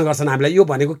थुप्रो प्रश्न गर्छन् हामीलाई, यो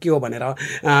भनेको के हो भनेर।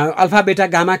 अल्फा बेटा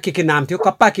गामा के नाम थियो,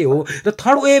 कप्पा के हो, र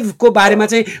थर्ड वेभको बारेमा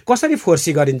चाहिँ कसरी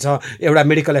फोर्सी गरिन्छ एउटा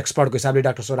मेडिकल एक्सपर्टको हिसाबले?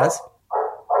 डाक्टर स्वराज।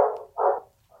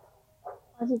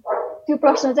 त्यो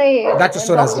प्रश्न चाहिँ डाक्टर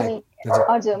स्वराजलाई।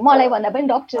 हजुर, मलाई भन्दा पनि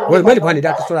डाक्टर हो, मैले भने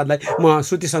डाक्टर स्वराजलाई। म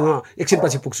श्रुतिसँग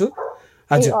एकछिनपछि पुग्छु।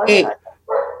 हजुर,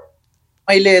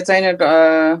 मैले चाहिँ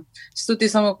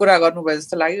स्तुतिसँग कुरा गर्नुभयो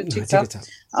जस्तो लाग्यो। ठिक छ।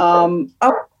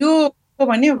 अब यो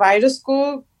भने भाइरसको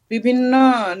विभिन्न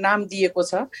नाम दिएको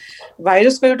छ।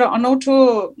 भाइरसको एउटा अनौठो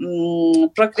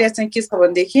प्रक्रिया चाहिँ के छ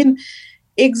भनेदेखि,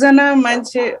 एकजना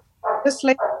मान्छे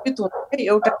जसलाई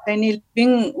एउटा चाहिँ लिभिङ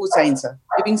चाहिन्छ,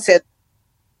 लिभिङ सेल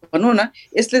भनौँ न,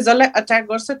 यसले जसलाई अट्याक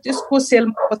गर्छ त्यसको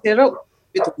सेलमा पसेर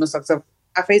हुन सक्छ,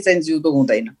 आफै चाहिँ जिउँदो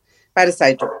हुँदैन।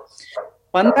 प्यारासाइट हो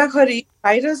भन्दाखेरि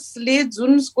भाइरसले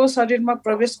जुनको शरीरमा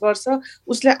प्रवेश गर्छ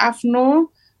उसले आफ्नो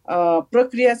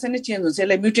प्रक्रिया चाहिँ चेन्ज हुन्छ।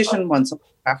 यसलाई म्युटेसन भन्छ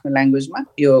आफ्नो ल्याङ्ग्वेजमा,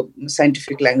 यो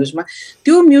साइन्टिफिक ल्याङ्ग्वेजमा।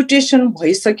 त्यो म्युटेसन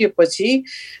भइसकेपछि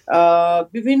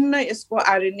विभिन्न यसको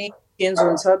आरएनए चेन्ज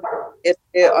हुन्छ,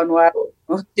 यसले अनुहार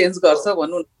चेन्ज गर्छ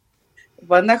भनौँ।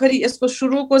 भन्दाखेरि यसको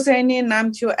सुरुको चाहिँ नि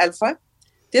नाम थियो एल्फा,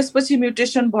 त्यसपछि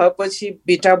म्युटेसन भएपछि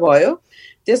बिटा भयो,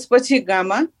 त्यसपछि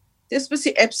गामा, त्यसपछि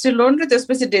एप्सिलोन र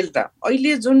त्यसपछि डेल्टा।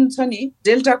 अहिले जुन छ नि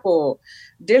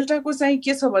डेल्टाको चाहिँ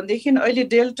के छ भनेदेखि अहिले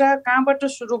डेल्टा कहाँबाट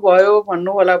सुरु भयो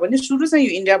भन्नु होला भने सुरु चाहिँ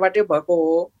यो इन्डियाबाटै भएको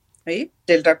हो है।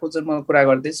 डेल्टाको जुन म कुरा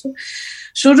गर्दैछु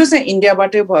सुरु चाहिँ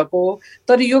इन्डियाबाटै भएको हो,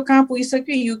 तर यो कहाँ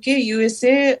पुगिसक्यो, युके,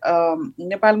 युएसए,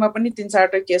 नेपालमा पनि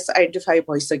 3-4 केस आइडेन्टिफाई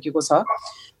भइसकेको छ।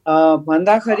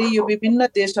 भन्दाखेरि यो विभिन्न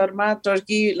देशहरूमा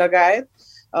टर्की लगायत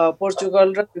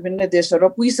पोर्चुगल र विभिन्न देशहरूमा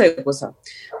पुगिसकेको छ।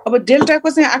 अब डेल्टाको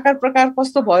चाहिँ आकार प्रकार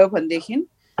कस्तो भयो भनेदेखि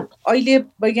अहिले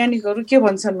वैज्ञानिकहरू के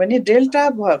भन्छन् भने डेल्टा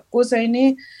को चाहिँ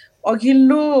नि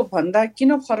अघिल्लो भन्दा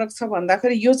किन फरक छ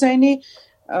भन्दाखेरि यो चाहिँ नि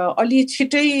अलि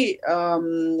छिटै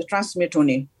ट्रान्समिट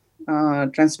हुने,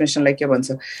 ट्रान्समिसनलाई के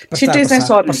भन्छ, छिटै चाहिँ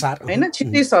सर्ने होइन,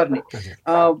 छिटै सर्ने,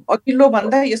 अघिल्लो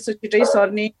भन्दा यस्तो छिटै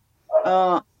सर्ने।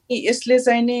 यसले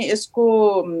चाहिँ नि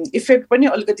यसको इफेक्ट पनि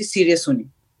अलिकति सिरियस हुने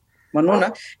भनौँ न,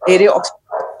 धेरै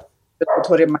अक्सिजन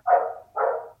थोरै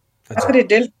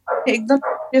डेल्टा एकदम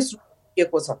सिरियस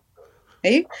लिएको छ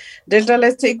है।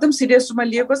 डेल्टालाई चाहिँ एकदम सिरियस रूपमा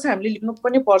लिएको छ, हामीले लिनु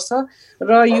पनि पर्छ।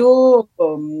 र यो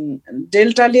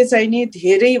डेल्टाले चाहिँ नि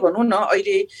धेरै भनौँ न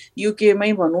अहिले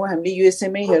युकेमै भनौँ, हामीले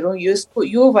युएसएमै हेरौँ, यो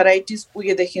भराइटिज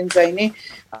पुगेदेखि चाहिँ नि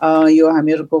यो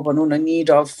हामीहरूको भनौँ न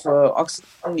need of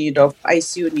oxygen, need of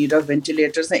ICU, need of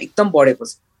ventilator चाहिँ एकदम बढेको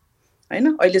छ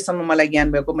होइन। अहिलेसम्म मलाई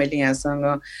ज्ञान भएको मैले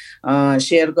यहाँसँग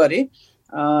सेयर गरेँ।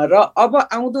 र अब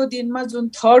आउँदो दिनमा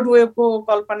जुन थर्ड वेभको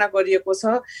कल्पना गरिएको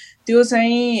छ त्यो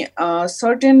चाहिँ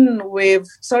सर्टेन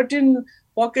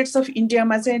पकेट्स अफ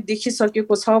इन्डियामा चाहिँ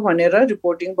देखिसकेको छ भनेर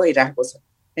रिपोर्टिङ भइरहेको छ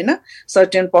होइन।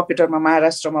 सर्टेन पकेटहरूमा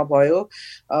महाराष्ट्रमा भयो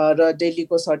र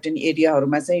दिल्लीको सर्टेन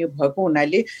एरियाहरूमा चाहिँ यो भएको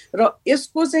हुनाले र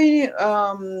यसको चाहिँ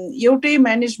एउटै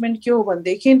म्यानेजमेन्ट के हो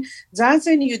भनेदेखि जहाँ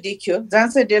चाहिँ यो देखियो, जहाँ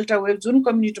चाहिँ डेल्टा वेभ जुन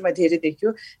कम्युनिटीमा धेरै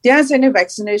देखियो त्यहाँ चाहिँ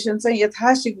भ्याक्सिनेसन चाहिँ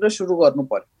यथाशीघ्र सुरु गर्नु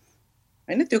पर्यो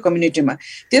होइन त्यो कम्युनिटीमा।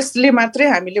 त्यसले मात्रै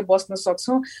हामीले बस्न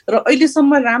सक्छौँ। र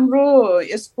अहिलेसम्म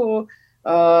यसको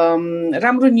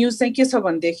राम्रो न्युज चाहिँ के छ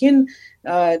भनेदेखि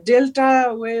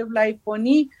डेल्टा वेभलाई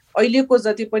पनि अहिलेको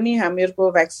जति पनि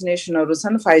हामीहरूको भ्याक्सिनेसनहरू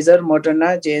छन्, फाइजर,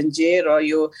 मोडर्ना, जेएनजे र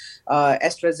यो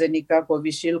एस्ट्राजेनिका,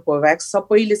 कोभिसिल्ड, कोभ्याक्स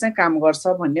सबैले चाहिँ काम गर्छ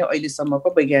भन्ने अहिलेसम्मको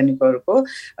वैज्ञानिकहरूको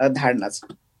धारणा छ।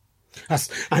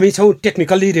 हस्, हामी छौँ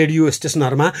टेक्निकल्ली रेडियो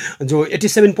स्टेसनहरूमा जो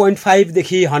 87.5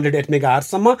 देखि 108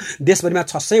 मेगाहर्जसम्म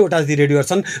देशभरिमा 600 वटा जति रेडियोहरू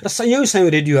छन् र सयौँ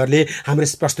रेडियोहरूले हाम्रो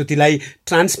प्रस्तुतिलाई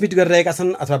ट्रान्समिट गरिरहेका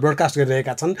छन् अथवा ब्रोडकास्ट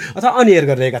गरिरहेका छन् अथवा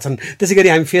अनएयर गरिरहेका छन्। त्यसै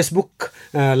गरी हामी फेसबुक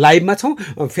लाइभमा छौँ,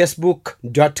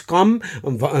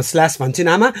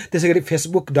 facebook.com/Bhanchhinaama, त्यसै गरी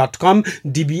facebook.com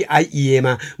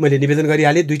DBIEA-मा। मैले निवेदन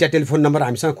गरिहालेँ, 2टा टेलिफोन नम्बर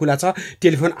हामीसँग खुला छ,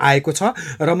 टेलिफोन आएको छ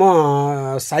र म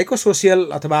साइको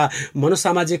सोसियल अथवा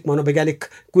मनोसामाजिक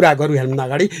वैज्ञानिक कुरा गरौँ हेर्नुभन्दा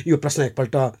अगाडि यो प्रश्न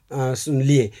एकपल्ट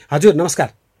लिए। हजुर नमस्कार।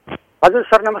 हजुर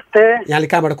सर नमस्ते। यहाँले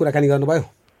कहाँबाट कुराकानी गर्नुभयो?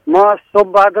 म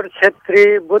शोभबहादुर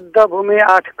छेत्री, बुद्ध भूमि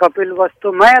 8 कपिल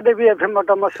वस्तु मायादेवी एफएमबाट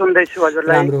म सुन्दैछु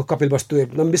हजुरलाई। राम्रो, कपिल वस्तु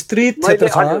एकदम विस्तृत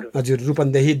क्षेत्र छ हजुर,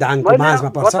 रूपन्देही दाङको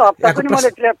माझमा पर्छ।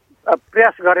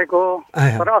 प्रयास गरेको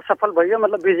तर असफल भयो,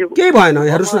 मतलब बिजी केही भएन।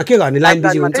 हेर्नुहोस् न के गर्ने, लाइन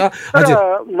बिजी हुन्छ हजुर।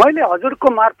 मैले हजुरको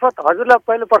मार्फत हजुरलाई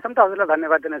पहिलो प्रथम त हजुरलाई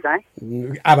धन्यवाद दिन चाहे,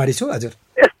 आभारी छु हजुर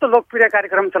यस्तो लोकप्रिय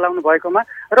कार्यक्रम चलाउनु भएकोमा।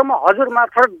 र म हजुर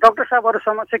मार्फत डाक्टर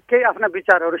साहबहरूसम्म चाहिँ केही आफ्ना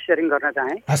विचारहरू सेयरिङ गर्न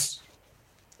चाहे।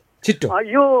 छिट्टो।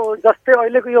 यो जस्तै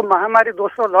अहिलेको यो महामारी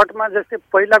दोस्रो लटमा जस्तै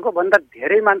पहिलाको भन्दा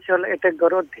धेरै मान्छेहरूलाई एटेक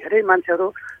गर्यो, धेरै मान्छेहरू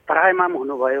धरायमाम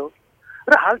हुनुभयो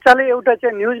र हालचालै एउटा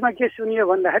चाहिँ न्युजमा के सुनियो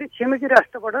भन्दाखेरि छिमेकी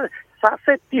राष्ट्रबाट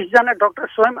 730 जना डाक्टर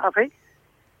स्वयं आफै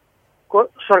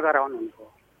स्वर्ग हुनुहुन्थ्यो।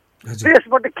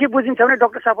 यसबाट के बुझिन्छ भने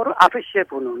डाक्टर साहबहरू आफै सेफ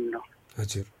हुनुहुन्न।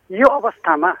 यो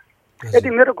अवस्थामा यदि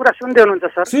मेरो कुरा सुन्दै हुनुहुन्छ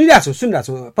सर? सुनिरहेको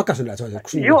छु, पक्का सुनिरहेको छु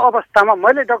हजुर। यो अवस्थामा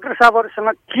मैले डाक्टर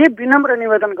साहबहरूसँग के विनम्र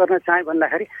निवेदन गर्न चाहे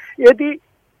भन्दाखेरि यदि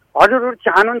हजुरहरू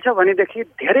चाहनुहुन्छ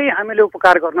भनेदेखि धेरै हामीले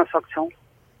उपकार गर्न सक्छौँ,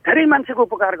 धेरै मान्छेको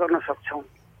उपकार गर्न सक्छौँ।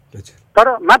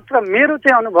 तर मात्र मेरो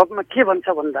चाहिँ अनुभवमा के भन्छ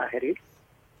भन्दाखेरि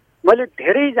मैले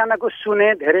धेरैजनाको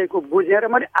सुने, धेरैको बुझेँ र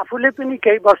मैले आफूले पनि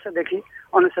केही वर्षदेखि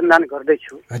अनुसन्धान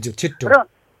गर्दैछु। र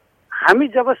हामी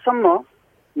जबसम्म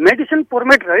मेडिसिन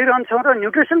फर्मेट रहिरहन्छौँ र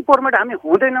न्युट्रिसन फर्मेट हामी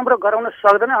हुँदैनौँ र गराउन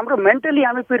सक्दैनौँ, हाम्रो मेन्टली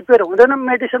हामी प्रिपेयर हुँदैनौँ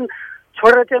मेडिसिन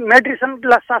छोडेर चाहिँ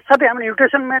मेडिसिनलाई साथसाथै हामी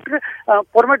न्युट्रिसन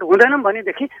फर्मेट हुँदैनौँ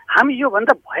भनेदेखि हामी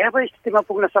योभन्दा भयावह स्थितिमा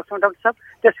पुग्न सक्छौँ डाक्टर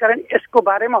साहब। त्यसकारण यसको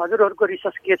बारेमा हजुरहरूको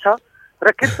रिसर्च के छ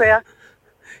र कृपया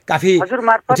काफी हजुर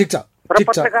मार्फत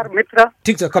पत्रकार मित्र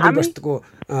ठिक छ कपिल वस्तुको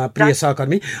प्रिय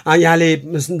सहकर्मी, यहाँले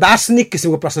दार्शनिक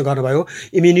किसिमको प्रश्न गर्नुभयो।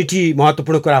 इम्युनिटी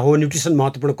महत्त्वपूर्ण कुरा हो, न्युट्रिसन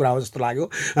महत्त्वपूर्ण कुरा हो जस्तो लाग्यो।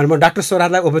 अनि म डाक्टर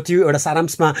सोरारलाई ओभरभ्यू एउटा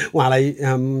सारांशमा उहाँलाई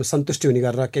सन्तुष्टि हुने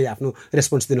गरेर केही आफ्नो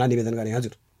रेस्पोन्स दिनलाई निवेदन गरेँ।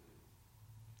 हजुर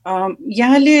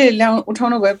यहाँले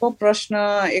उठाउनु भएको प्रश्न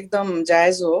एकदम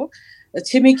जायज हो।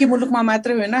 छिमेकी मुलुकमा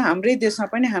मात्रै होइन, हाम्रै देशमा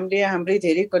पनि हाम्रै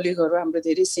धेरै कलिगहरू, हाम्रो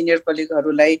धेरै सिनियर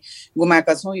कलिगहरूलाई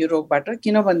गुमाएका छौँ यो रोगबाट।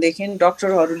 किनभनेदेखि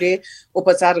डक्टरहरूले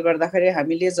उपचार गर्दाखेरि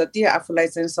हामीले जति आफूलाई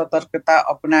चाहिँ सतर्कता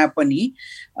अपनाए पनि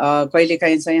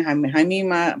कहिलेकाहीँ चाहिँ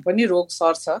हामीमा पनि रोग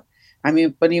सर्छ। हामी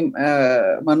पनि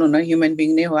भनौँ न ह्युमन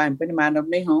बिङ नै हो, हामी पनि मानव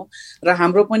नै हौँ र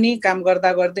हाम्रो पनि काम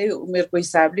गर्दा गर्दै उमेरको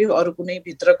हिसाबले अरू कुनै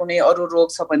भित्र कुनै अरू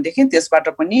रोग छ भनेदेखि त्यसबाट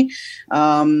पनि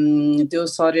त्यो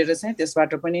सरेर चाहिँ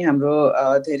त्यसबाट पनि हाम्रो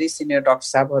धेरै सिनियर डाक्टर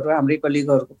साहबहरू, हाम्रै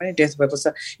कलिगहरूको पनि डेथ भएको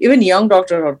छ। इभन यङ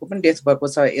डक्टरहरूको पनि डेथ भएको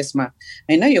छ यसमा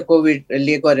होइन, यो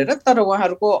कोभिडले गरेर। तर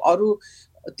उहाँहरूको अरू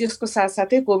त्यसको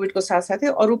साथसाथै कोभिडको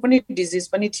साथसाथै अरू पनि डिजिज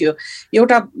पनि थियो।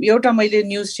 एउटा मैले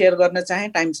न्युज सेयर गर्न चाहेँ,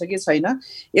 टाइम छ कि छैन।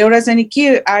 एउटा चाहिँ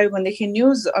के आयो भनेदेखि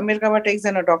न्युज, अमेरिकाबाट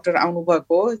एकजना डक्टर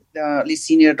आउनुभएको, अलिक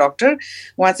सिनियर डक्टर,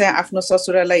 उहाँ चाहिँ आफ्नो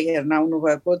ससुरालाई हेर्न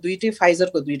आउनुभएको,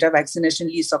 फाइजरको 2टा भ्याक्सिनेसन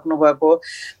लिइसक्नु भएको।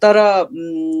 तर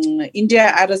इन्डिया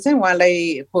आएर चाहिँ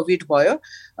उहाँलाई कोभिड भयो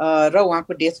र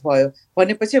उहाँको डेथ भयो।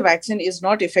 भनेपछि भ्याक्सिन इज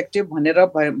नट इफेक्टिभ भनेर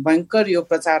भयङ्कर यो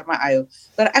प्रचारमा आयो।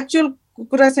 तर एक्चुअल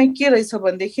कुरा चाहिँ के रहेछ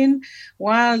भनेदेखि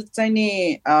उहाँ चाहिँ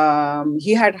नि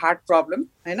ही ह्याड हार्ट प्रब्लम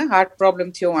होइन, हार्ट प्रब्लम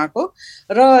थियो उहाँको।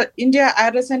 र इन्डिया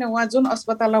आएर चाहिँ उहाँ जुन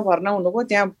अस्पतालमा भर्ना हुनुभयो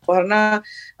त्यहाँ भर्ना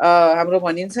हाम्रो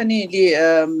भनिन्छ नि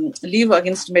लिभ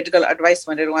अगेन्स्ट मेडिकल एडभाइस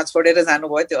भनेर उहाँ छोडेर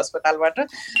जानुभयो त्यो अस्पतालबाट।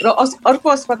 र अर्को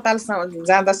अस्पताल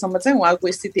जाँदासम्म चाहिँ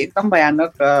उहाँको स्थिति एकदम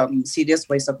भयानक सिरियस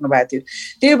भइसक्नु भएको थियो।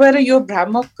 त्यही भएर यो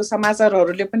भ्रामक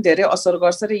समाचारहरूले पनि धेरै असर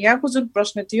गर्छ। र यहाँको जुन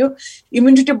प्रश्न थियो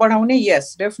इम्युनिटी बढाउने,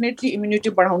 यस डेफिनेटली इम्युनिटी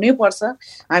बढाउनै पर्छ।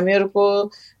 हामीहरूको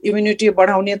इम्युनिटी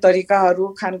बढाउने तरिकाहरू,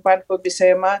 खानपानको विषयमा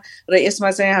र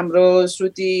यसमा चाहिँ हाम्रो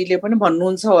श्रुतिले पनि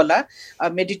भन्नुहुन्छ होला,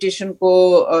 मेडिटेसनको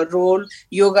रोल,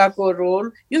 योगाको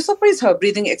रोल, यो सबै छ।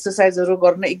 ब्रिदिङ एक्सर्साइजहरू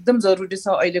गर्न एकदम जरुरी छ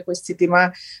अहिलेको स्थितिमा।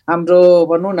 हाम्रो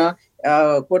भनौँ न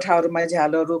कोठाहरूमा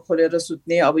झ्यालहरू खोलेर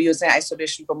सुत्ने, अब यो चाहिँ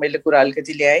आइसोलेसनको मैले कुरा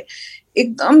अलिकति ल्याएँ,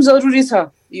 एकदम जरुरी छ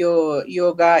यो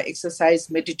योगा, एक्सर्साइज,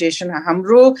 मेडिटेसन।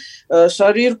 हाम्रो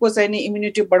शरीरको चाहिँ नि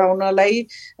इम्युनिटी बढाउनलाई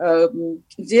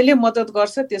जसले मद्दत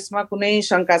गर्छ त्यसमा कुनै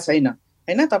शङ्का छैन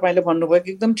होइन। तपाईँले भन्नुभएको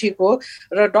एकदम ठिक हो।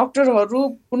 र डक्टरहरू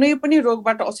कुनै पनि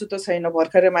रोगबाट अछुतो छैन।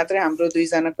 भर्खरै मात्रै हाम्रो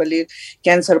 2जना कलिग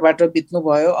क्यान्सरबाट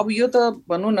बित्नुभयो। अब यो त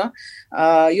भनौँ न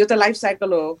यो त लाइफ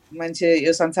साइकल हो। मान्छे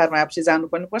यो संसारमा आफै जानु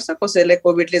पनि पर्छ। कसैलाई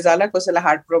कोभिडले जाला, कसैलाई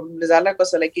हार्ट प्रब्लमले जाला,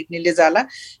 कसैलाई किडनीले जाला,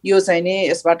 यो चाहिँ नि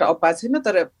यसबाट अपवाद छैन।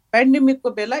 तर पेन्डेमिकको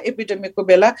बेला, एपिडेमिकको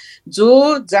बेला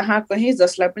जो जहाँ कहीँ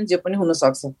जसलाई पनि जे पनि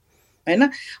हुनसक्छ होइन।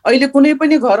 अहिले कुनै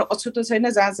पनि घर अछुतो छैन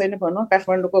जहाँ चाहिँ भनौँ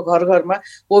काठमाडौँको घर घरमा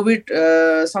कोभिड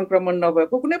सङ्क्रमण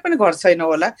नभएको कुनै पनि घर छैन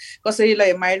होला।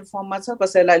 कसैलाई माइल्ड फर्ममा छ,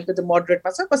 कसैलाई अलिकति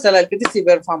मोडरेटमा छ, कसैलाई अलिकति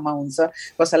सिभियर फर्ममा हुन्छ,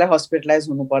 कसैलाई हस्पिटलाइज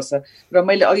हुनुपर्छ। र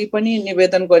मैले अघि पनि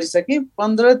निवेदन गरिसकेँ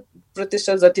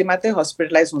 15% जति मात्रै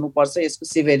हस्पिटलाइज हुनुपर्छ, यसको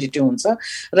सिभियरिटी हुन्छ।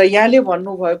 र यहाँले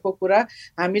भन्नुभएको कुरा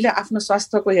हामीले आफ्नो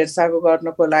स्वास्थ्यको हेरचाह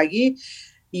गर्नको लागि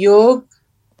योग,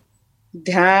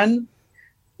 ध्यान,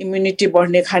 इम्युनिटी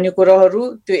बढ्ने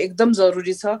खानेकुराहरू त्यो एकदम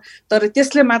जरुरी छ। तर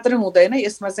त्यसले मात्रै हुँदैन,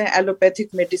 यसमा चाहिँ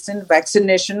एलोप्याथिक मेडिसिन,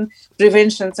 भ्याक्सिनेसन,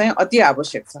 प्रिभेन्सन चाहिँ अति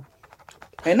आवश्यक छ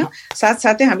होइन।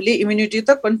 साथसाथै हामीले इम्युनिटी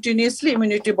त कन्टिन्युसली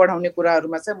इम्युनिटी बढाउने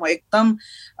कुराहरूमा चाहिँ म एकदम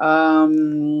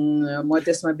म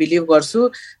त्यसमा बिलिभ गर्छु।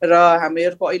 र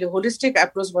हामीहरूको अहिले होलिस्टिक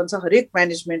एप्रोच भन्छ हरेक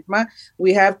म्यानेजमेन्टमा,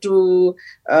 we have to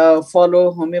follow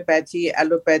homeopathy,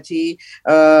 allopathy,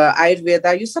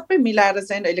 Ayurveda, यो सबै मिलाएर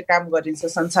चाहिँ अहिले काम गरिन्छ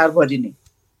संसारभरि नै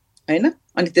होइन।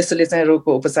 अनि त्यसले चाहिँ रोगको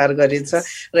उपचार गरिन्छ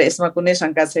र यसमा कुनै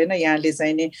शङ्का छैन। यहाँले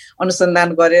चाहिँ नि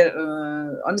अनुसन्धान गरे,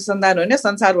 अनुसन्धान होइन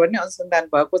संसारभरि नै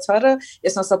अनुसन्धान भएको छ र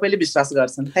यसमा सबैले विश्वास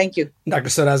गर्छन्। थ्याङ्क यू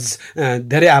डाक्टर स्वराज,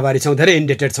 धेरै आभारी छौँ, धेरै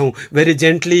इन्डेटेड छौँ। Very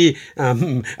gently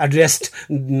addressed,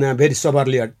 very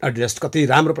soberly addressed. कति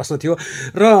राम्रो प्रश्न थियो।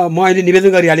 र म अहिले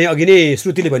निवेदन गरिहालेँ, अघि नै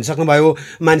श्रुतिले भनिसक्नुभयो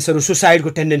मानिसहरू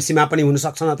सुसाइडको टेन्डेन्सीमा पनि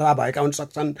हुनसक्छन् अथवा भएका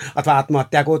हुनसक्छन्, अथवा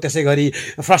आत्महत्याको, त्यसै गरी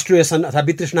फ्रस्ट्रेसन अथवा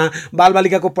वितृष्णा।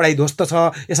 बालबालिकाको पढाइ ध्वस्त छ,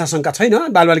 यसमा शङ्का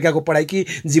छैन। बालबालिकाको पढाइ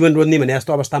कि जीवन रोज्ने भन्ने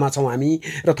जस्तो अवस्थामा छौँ हामी।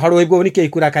 र थर्ड वेभको पनि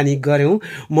केही कुराकानी गऱ्यौँ।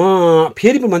 म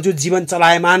फेरि पनि भन्छु, जीवन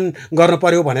चलायमान गर्न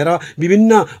पर्यो भनेर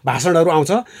विभिन्न भाषणहरू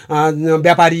आउँछ।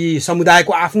 व्यापारी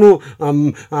समुदायको आफ्नो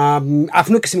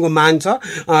किसिमको माग छ।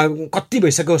 कति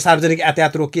भइसक्यो सार्वजनिक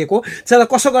यातायात रोकिएको, त्यसलाई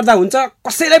कसो गर्दा हुन्छ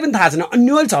कसैलाई पनि थाहा छैन,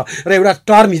 अन्यल छ। र एउटा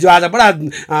टर्म हिजो आज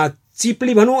बडा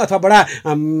चिपली भनौँ अथवा बडा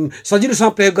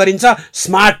सजिलोसँग प्रयोग गरिन्छ,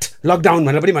 स्मार्ट लकडाउन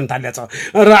भनेर पनि भन्न थालिएको छ।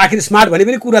 र आखिर स्मार्ट भने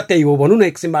पनि कुरा त्यही हो भनौँ न।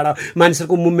 एक किसिमबाट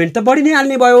मानिसहरूको मुभमेन्ट त बढी नै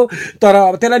हाल्ने भयो,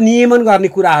 तर त्यसलाई नियमन गर्ने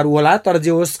कुराहरू होला। तर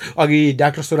जे होस्, अघि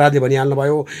डाक्टर स्वराजले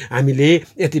भनिहाल्नुभयो, हामीले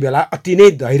यति बेला अति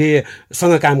नै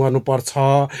धैर्यसँग काम गर्नुपर्छ।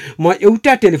 म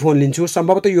एउटा टेलिफोन लिन्छु,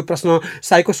 सम्भवतः यो प्रश्न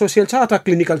साइकोसोसियल छ अथवा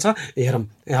क्लिनिकल छ,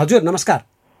 हेरौँ। हजुर नमस्कार।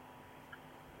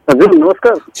 हजुर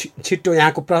नमस्कार। छिट्टो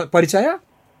यहाँको परिचय।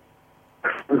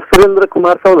 सुरेन्द्र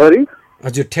कुमार चौधरी।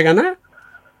 हजुर ठेगाना?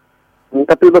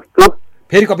 कपिलवस्तु।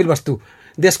 फेरि कपिलवस्तु,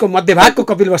 देशको मध्यभागको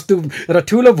कपिलवस्तु र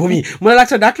ठुलो भूमि। मलाई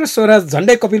लाग्छ डाक्टर स्वराज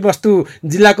झन्डै कपिलवस्तु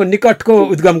जिल्लाको निकटको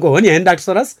उद्गमको हो नि, होइन डाक्टर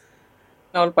स्वराज?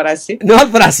 नवलपरासी,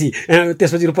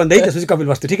 त्यसपछि रूपन्देही, त्यसपछि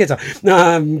कपिलवस्तु। ठिकै छ,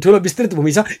 ठुलो विस्तृत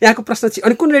भूमि छ। यहाँको प्रश्न चाहिँ,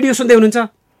 अनि कुन रेडियो सुन्दै हुनुहुन्छ?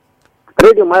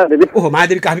 रेडियो मायादेवी। ओहो,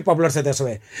 मायादेवी काफी पपुलर छ त्यसो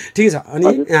भए। ठिकै छ,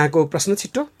 अनि यहाँको प्रश्न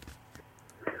छिट्टो।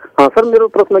 सर मेरो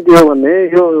प्रश्न के हो भने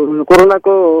यो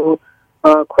कोरोनाको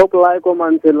खोप लागेको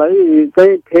मान्छेलाई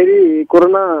चाहिँ फेरि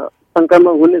कोरोना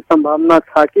संक्रमण हुने सम्भावना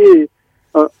छ कि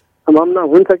सम्भावना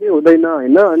हुन्छ कि हुँदैन,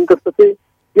 होइन? अनि त्यसपछि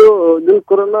यो जुन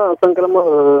कोरोना संक्रमण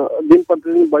दिन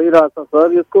प्रतिदिन बढिरहेछ सर,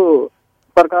 यसको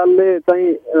सरकारले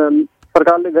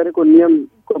गरेको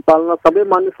नियमको पालना सबै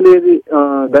मानिसले यदि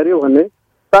गर्यो भने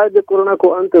सायद कोरोनाको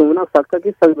अन्त्य हुन सक्छ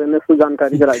कि सक्दैन, यसको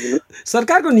जानकारी गराइदिनु।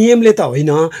 सरकारको नियमले त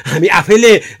होइन, हामी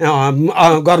आफैले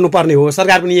गर्नुपर्ने हो।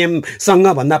 सरकारको नियमसँग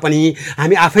भन्दा पनि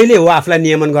हामी आफैले हो आफूलाई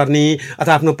नियमन गर्ने,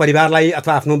 अथवा आफ्नो परिवारलाई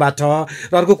अथवा आफ्नोबाट।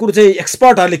 र अर्को कुरो चाहिँ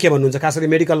एक्सपर्टहरूले के भन्नुहुन्छ, खास गरी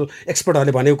मेडिकल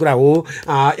एक्सपर्टहरूले भनेको कुरा हो।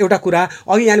 एउटा कुरा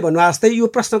अघि यहाँले भन्नुभयो जस्तै यो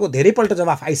प्रश्नको धेरैपल्ट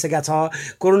जवाफ आइसकेका छ।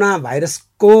 कोरोना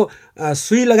भाइरसको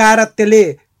सुई लगाएर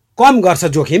त्यसले कम गर्छ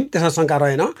जोखिम, त्यसमा शङ्का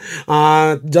रहेन।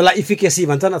 जसलाई इफिकेसी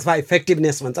भन्छन् अथवा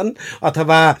इफेक्टिभनेस भन्छन्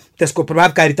अथवा त्यसको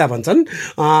प्रभावकारिता भन्छन्,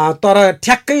 तर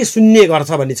ठ्याक्कै शून्य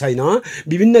गर्छ भन्ने छैन।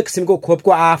 विभिन्न किसिमको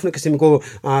खोपको आफ्नो किसिमको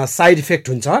साइड इफेक्ट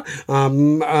हुन्छ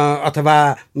अथवा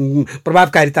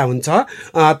प्रभावकारिता हुन्छ।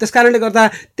 त्यस कारणले गर्दा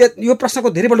यो प्रश्नको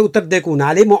धेरैपल्ट उत्तर दिएको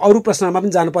हुनाले म अरू प्रश्नमा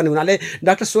पनि जानुपर्ने हुनाले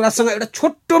डाक्टर स्वराजसँग एउटा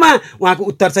छोटोमा उहाँको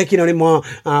उत्तर चाहिँ, किनभने म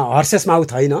हर्सेस माउथ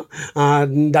होइन,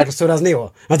 डाक्टर स्वराज नै हो।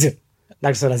 हजुर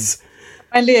डाक्टर स्वराज।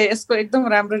 तपाईँले यसको एकदम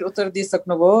राम्रो उत्तर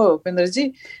दिइसक्नुभयो उपेन्द्रजी।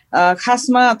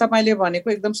 खासमा तपाईँले भनेको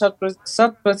एकदम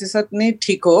 100% नै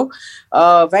ठिक हो।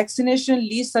 भ्याक्सिनेसन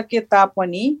लिइसके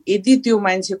तापनि यदि त्यो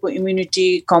मान्छेको इम्युनिटी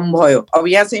कम भयो, अब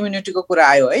यहाँ चाहिँ इम्युनिटीको कुरा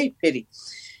आयो है, फेरि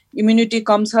इम्युनिटी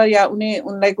कम छ या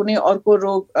उनलाई कुनै अर्को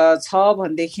रोग छ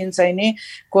भनेदेखि चाहिँ नि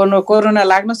कोरोना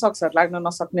लाग्न सक्छ, लाग्न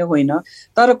नसक्ने होइन।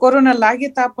 तर कोरोना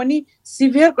लागे तापनि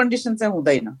सिभियर कन्डिसन चाहिँ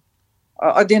हुँदैन।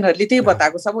 अध्ययनहरूले त्यही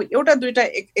बताएको छ। अब एउटा दुईटा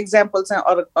एक्जाम्पल चाहिँ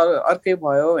अर्कै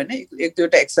भयो होइन, एक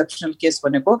दुईवटा एक्सेप्सनल केस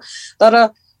भनेको।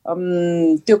 तर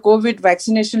त्यो कोभिड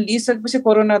भ्याक्सिनेसन लिइसकेपछि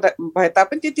कोरोना भए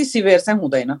तापनि त्यति सिभियर चाहिँ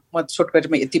हुँदैन। म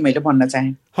छोटकरीमा यति मैले भन्न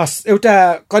चाहेँ। हस्,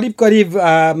 एउटा करिब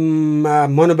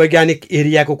मनोवैज्ञानिक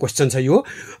एरियाको क्वेसन छ यो।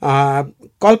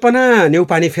 कल्पना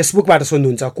नेउपाने फेसबुकबाट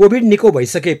सोध्नुहुन्छ, कोभिड निको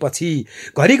भइसकेपछि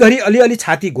घरिघरि अलिअलि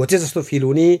छाती घोचे जस्तो फिल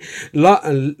हुने,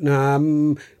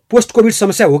 पोस्ट कोभिड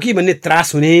समस्या हो कि भन्ने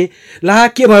त्रास हुने, ला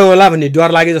के भयो होला भन्ने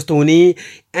डर लागे जस्तो हुने,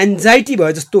 एन्जाइटी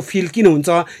भयो जस्तो फिल किन हुन्छ,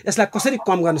 यसलाई कसरी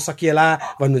कम गर्न सकिएला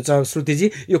भन्नुहुन्छ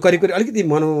श्रुतिजी? यो करिब अलिकति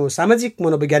सामाजिक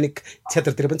मनोवैज्ञानिक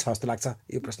क्षेत्रतिर पनि छ जस्तो लाग्छ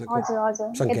यो प्रश्नको।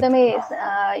 हजुर एकदमै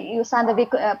यो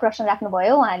सान्दर्भिक प्रश्न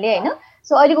राख्नुभयो उहाँले, होइन?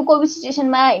 सो अहिलेको कोभिड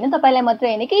सिचुएसनमा होइन, तपाईँलाई मात्रै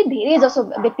होइन कि धेरै जसो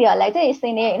व्यक्तिहरूलाई चाहिँ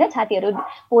यस्तै नै होइन, छातीहरू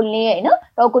पोल्ने होइन,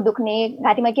 टाउको दुख्ने,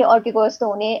 घाँटीमा के अड्केको जस्तो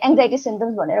हुने, एङ्जाइटी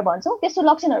सिम्पटम्स भनेर भन्छौँ, त्यस्तो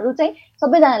लक्षणहरू चाहिँ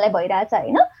सबैजनालाई भइरहेछ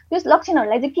होइन। त्यो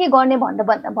लक्षणहरूलाई चाहिँ के गर्ने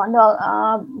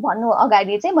भन्नु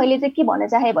अगाडि चाहिँ मैले चाहिँ के भन्न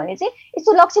चाहेँ भने चाहिँ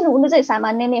यस्तो लक्षण हुनु चाहिँ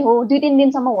सामान्य नै हो, 2-3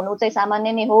 दिनसम्म हुनु चाहिँ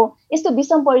सामान्य नै हो। यस्तो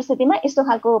विषम परिस्थितिमा यस्तो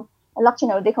खालको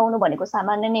लक्षणहरू देखाउनु भनेको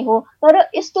सामान्य नै हो।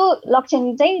 तर यस्तो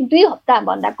लक्षण चाहिँ 2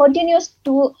 हप्ताभन्दा कन्टिन्युअस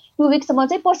 2 विकसम्म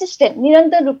चाहिँ पर्सिस्टेन्ट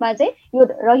निरन्तर रूपमा चाहिँ यो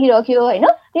रहिरह्यो होइन।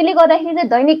 त्यसले गर्दाखेरि चाहिँ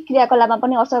दैनिक क्रियाकलापमा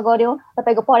पनि असर गर्यो,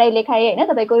 तपाईँको पढाइ लेखाइ होइन,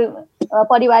 तपाईँको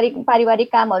पारिवारिक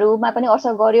कामहरूमा पनि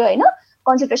असर गर्यो होइन,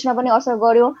 कन्सन्ट्रेसनमा पनि असर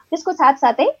गर्यो। त्यसको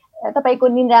साथसाथै तपाईँको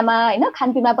निन्द्रामा होइन,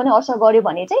 खानपिनमा पनि असर गर्यो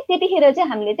भने चाहिँ त्यतिखेर चाहिँ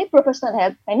हामीले चाहिँ प्रोफेसनल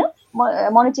हेल्प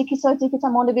होइन, चिकित्सा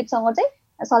मनोविदसँग चाहिँ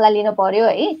सल्लाह लिनु पर्यो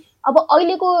है। अब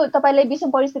अहिलेको तपाईँलाई विषम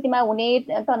परिस्थितिमा हुने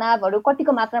तनावहरू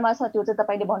कतिको मात्रामा छ त्यो चाहिँ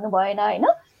तपाईँले भन्नु भएन होइन।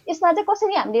 यसमा चाहिँ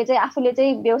कसरी हामीले चाहिँ आफूले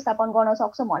चाहिँ व्यवस्थापन गर्न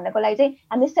सक्छौँ भन्नको लागि चाहिँ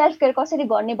हामीले सेल्फ केयर कसरी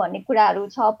गर्ने भन्ने कुराहरू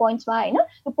छ पोइन्ट्समा होइन।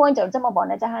 त्यो पोइन्ट्सहरू चाहिँ म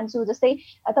भन्न चाहन्छु। जस्तै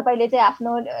तपाईँले चाहिँ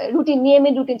आफ्नो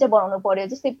नियमित रुटिन चाहिँ बनाउनु पर्यो।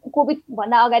 जस्तै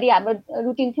कोभिडभन्दा अगाडि हाम्रो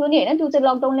रुटिन थियो नि होइन, त्यो चाहिँ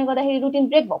लकडाउनले गर्दाखेरि रुटिन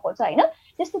ब्रेक भएको छ होइन।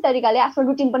 त्यस्तै तरिकाले आफ्नो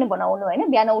रुटिन पनि बनाउनु होइन,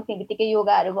 बिहान उठ्ने बित्तिकै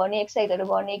योगाहरू गर्ने, एक्सर्साइजहरू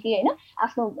गर्ने कि होइन,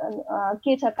 आफ्नो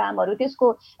के छ कामहरू त्यसको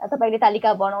तपाईँले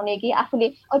तालिका बनाउने कि आफूले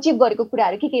अचिभ गरेको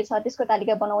कुराहरू के छ त्यसको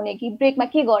तालिका बनाउने कि ब्रेकमा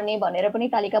के गर्ने भनेर पनि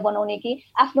तालिका बनाउने कि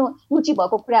आफ्नो रुचि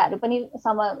भएको कुराहरू पनि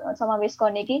समावेश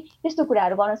गर्ने कि त्यस्तो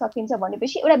कुराहरू गर्न सकिन्छ।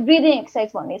 भनेपछि एउटा ब्रिदिङ एक्सर्साइज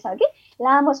भन्ने छ कि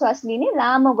लामो श्वास लिने,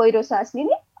 लामो गहिरो श्वास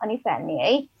लिने अनि फ्याल्ने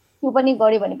है। त्यो पनि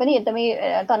गऱ्यो भने पनि एकदमै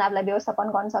तनावलाई व्यवस्थापन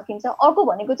गर्न सकिन्छ। अर्को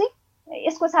भनेको चाहिँ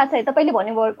यसको साथसाथै तपाईँले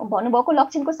भन्नुभएको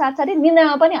लक्षणको साथसाथै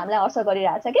निन्द्रामा पनि हामीलाई असर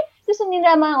गरिरहेछ कि त्यस्तो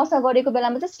निन्द्रामा असर गरेको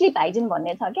बेलामा चाहिँ स्लिप हाइजिन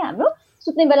भन्ने छ कि हाम्रो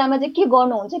सुत्ने बेलामा चाहिँ के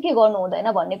गर्नुहुन्छ के गर्नु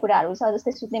हुँदैन भन्ने कुराहरू छ।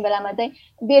 जस्तै सुत्ने बेलामा चाहिँ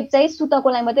बेड चाहिँ सुतको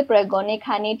लागि मात्रै प्रयोग गर्ने,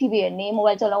 खाने, टिभी हेर्ने,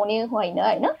 मोबाइल चलाउने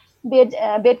होइन।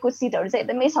 बेडको सिटहरू चाहिँ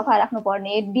एकदमै सफा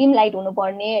राख्नुपर्ने, डिम लाइट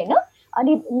हुनुपर्ने होइन।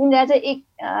 अनि निन्द्रा चाहिँ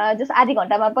जस्तो आधी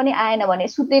घन्टामा पनि आएन भने,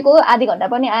 सुतेको आधी घन्टा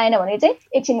पनि आएन भने चाहिँ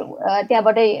एकछिन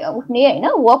त्यहाँबाटै उठ्ने होइन,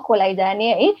 वकको लागि जाने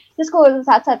है। त्यसको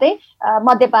साथसाथै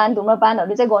मद्यपान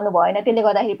धुम्रपानहरू चाहिँ गर्नु भएन, त्यसले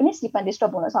गर्दाखेरि पनि स्लिपमा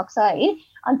डिस्टर्ब हुनसक्छ है।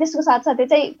 अनि त्यसको साथसाथै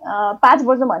चाहिँ 5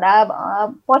 बज्नुभन्दा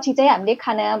पछि चाहिँ हामीले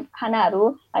खानाहरू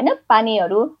होइन,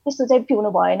 पानीहरू त्यस्तो चाहिँ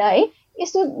पिउनु भएन है।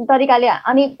 यस्तो तरिकाले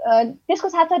अनि त्यसको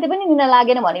साथसाथै पनि निन्द्रा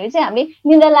लागेन भने चाहिँ हामीले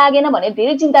निन्द्रा लागेन भने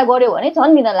धेरै चिन्ता गऱ्यो भने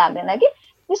झन् निन्द्रा लाग्दैन कि।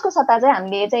 त्यसको सट्टा चाहिँ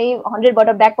हामीले चाहिँ 100बाट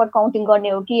ब्याकवर्ड काउन्टिङ गर्ने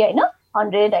हो कि होइन,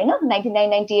 100 होइन 99,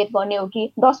 98 गर्ने हो कि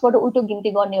 10बाट उल्टो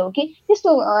गिन्ती गर्ने हो कि, त्यस्तो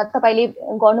तपाईँले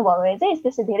गर्नुभयो भने चाहिँ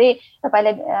त्यसै धेरै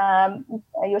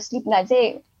तपाईँलाई यो स्लिपलाई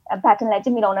चाहिँ प्याटर्नलाई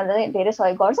चाहिँ मिलाउनलाई धेरै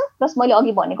सहयोग गर्छ। प्लस मैले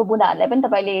अघि भनेको बुँदाहरूलाई पनि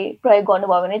तपाईँले प्रयोग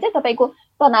गर्नुभयो भने चाहिँ तपाईँको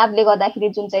तनावले गर्दाखेरि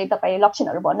जुन चाहिँ तपाईँ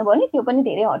लक्षणहरू भन्नुभयो नि त्यो पनि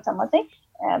धेरै हदसम्म चाहिँ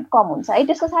कम हुन्छ है।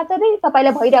 त्यसको साथसाथै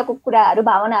तपाईँलाई भइरहेको कुराहरू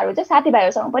भावनाहरू चाहिँ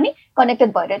साथीभाइहरूसँग पनि कनेक्टेड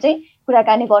भएर चाहिँ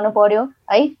कुराकानी गर्नु पर्यो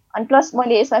है। अनि प्लस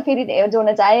मैले यसमा फेरि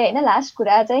जोड्न चाहेँ होइन, लास्ट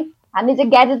कुरा चाहिँ हामीले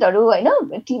चाहिँ ग्याजेटहरू होइन,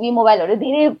 टिभी मोबाइलहरू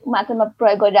धेरै मात्रामा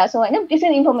प्रयोग गरिरहेछौँ होइन।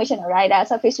 डिफ्रेन्ट इन्फर्मेसनहरू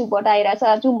आइरहेछ, फेसबुकबाट आइरहेछ,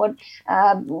 जुमबाट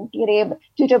के अरे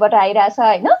ट्विटरबाट आइरहेछ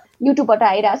होइन, युट्युबबाट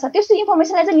आइरहेछ। त्यस्तो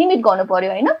इन्फर्मेसनलाई चाहिँ लिमिट गर्नु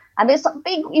पर्यो होइन। हामीले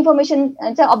सबै इन्फर्मेसन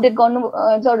चाहिँ अपडेट गर्नु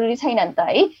जरुरी छैन नि त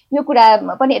है। यो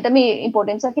कुरा पनि एकदमै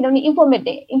इम्पोर्टेन्ट छ, किनभने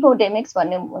इन्फोडेमिक्स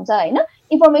भन्ने हुन्छ होइन।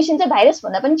 इन्फर्मेसन चाहिँ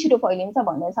भाइरसभन्दा पनि छिटो फैलिन्छ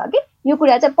भन्ने छ कि। यो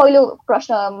कुरा चाहिँ पहिलो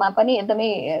प्रश्नमा पनि एकदमै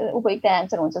उपयुक्त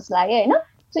एन्सर हुन्छ जस्तो लाग्यो होइन।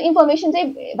 सो इन्फर्मेसन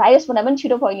चाहिँ भाइरसभन्दा पनि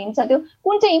छिटो फैलिन्छ। त्यो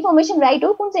कुन चाहिँ इन्फर्मेसन राइट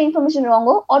हो, कुन चाहिँ इन्फर्मेसन रङ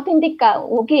हो, अथेन्टिक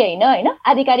हो कि होइन,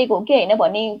 आधिकारिक हो कि होइन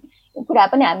भन्ने कुरा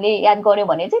पनि हामीले याद गर्यौँ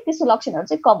भने चाहिँ त्यस्तो लक्षणहरू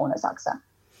चाहिँ कम हुनसक्छ।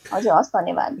 हजुर, हस्,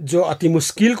 धन्यवाद। जो अति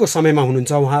मुस्किलको समयमा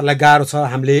हुनुहुन्छ उहाँहरूलाई गाह्रो छ,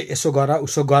 हामीले यसो गर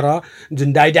उसो गर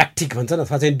जुन डाइडाक्टिक भन्छन्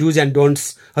अथवा चाहिँ डुज एन्ड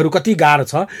डोन्ट्सहरू कति गाह्रो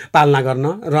छ पालना गर्न,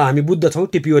 र हामी बुझ्दछौँ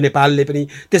टिपिओ नेपालले पनि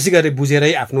त्यसै गरी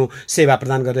बुझेरै आफ्नो सेवा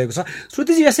प्रदान गरिरहेको छ।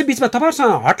 श्रुतिजी, यसै बिचमा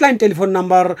तपाईँहरूसँग हटलाइन टेलिफोन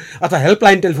नम्बर अथवा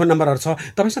हेल्पलाइन टेलिफोन नम्बरहरू छ,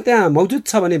 तपाईँसँग त्यहाँ मौजुद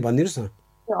छ भने भनिदिनुहोस् न।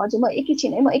 हजुर, म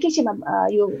एकैछिनमा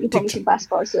यो इन्फर्मेसन पास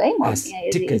गर्छु है।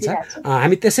 ठिकै छ।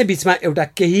 हामी त्यसै बिचमा एउटा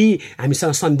केही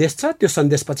हामीसँग सन्देश छ, त्यो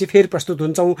सन्देशपछि फेरि प्रस्तुत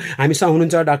हुन्छौँ। हामीसँग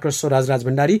हुनुहुन्छ डाक्टर स्वराज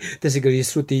राजभण्डारी, त्यसै गरी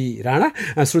श्रुति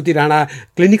राणा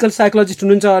क्लिनिकल साइकोलोजिस्ट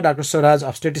हुनुहुन्छ, डाक्टर स्वराज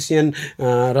अब्स्टेटिसियन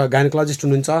र गाइनोकोलोजिस्ट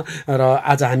हुनुहुन्छ। र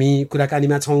आज हामी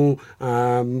कुराकानीमा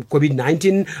छौँ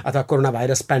कोभिड-19 अथवा कोरोना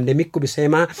भाइरस पेन्डेमिकको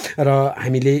विषयमा, र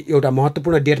हामीले एउटा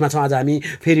महत्त्वपूर्ण डेटमा छौँ। आज हामी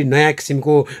फेरि नयाँ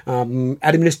किसिमको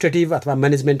एडमिनिस्ट्रेटिभ अथवा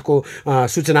म्यानेजमेन्टको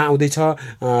सूचना आउँदैछ,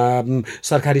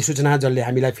 सरकारी सूचना, जसले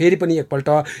हामीलाई फेरि पनि एकपल्ट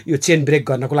यो चेन ब्रेक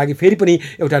गर्नको लागि फेरि पनि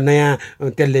एउटा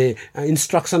नयाँ त्यसले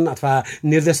इन्स्ट्रक्सन अथवा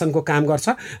निर्देशनको काम गर्छ।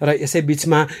 र यसै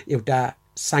बिचमा एउटा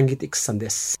साङ्गीतिक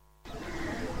सन्देश।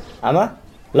 आमा,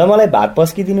 ल मलाई भात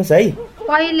पस्किदिनुहोस् है।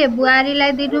 पहिले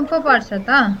बुहारीलाई दिनु पो पर्छ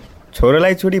त।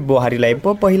 छोरालाई छोडी बुहारीलाई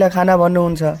पो पहिला खाना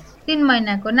भन्नुहुन्छ। 3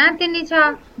 महिनाको नातिनी छ,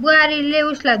 बुहारीले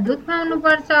उसलाई दुध खुवाउनु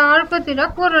पर्छ, अर्कोतिर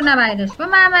कोरोना भाइरसको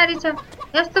महामारी छ।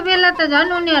 यस्तो बेला त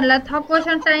झन् उनीहरूलाई थप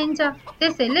पोषण चाहिन्छ।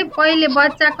 त्यसैले पहिले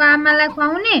बच्चाको आमालाई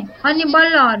खुवाउने अनि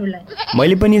बल्ल अरूलाई।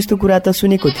 मैले पनि यस्तो कुरा त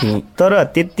सुनेको थिएँ, तर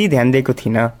त्यति ध्यान दिएको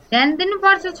थिइनँ। ध्यान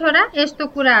दिनुपर्छ छोरा यस्तो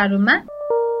कुराहरूमा।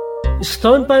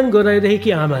 स्तनपान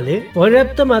गराइरहेकी आमाले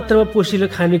पर्याप्त मात्रामा पोषिलो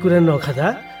खानेकुरा नखाँदा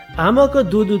आमाको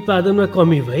दुध उत्पादनमा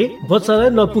कमी भई बच्चालाई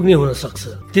नपुग्ने हुन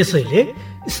सक्छ। त्यसैले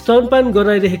स्तनपान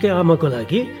गराइरहेको आमाको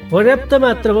लागि पर्याप्त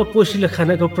मात्रामा पोषिलो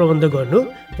खानाको प्रबन्ध गर्नु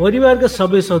परिवारका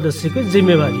सबै सदस्यको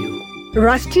जिम्मेवारी हो।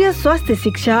 राष्ट्रिय स्वास्थ्य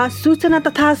शिक्षा सूचना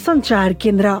तथा सञ्चार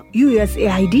केन्द्र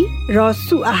USAID र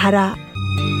सुआहारा।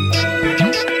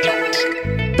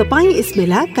 तपाईँ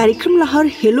यसबेला कार्यक्रम लहर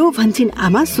हेलो भन्छिन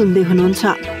आमा सुन्दै हुनुहुन्छ।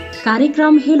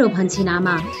 कार्यक्रम हेलो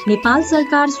भन्छिनामा नेपाल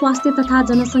सरकार स्वास्थ्य तथा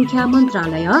जनसङ्ख्या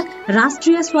मन्त्रालय,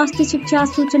 राष्ट्रिय स्वास्थ्य शिक्षा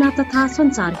सूचना तथा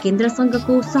सञ्चार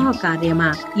केन्द्रसँगको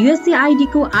सहकार्यमा USAID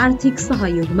को आर्थिक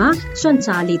सहयोगमा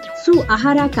सञ्चालित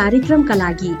सुआहारा कार्यक्रमका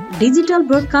लागि डिजिटल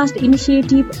ब्रोडकास्ट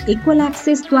इनिसिएटिभ इक्वल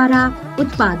एक्सेसद्वारा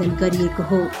उत्पादन गरिएको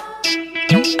हो।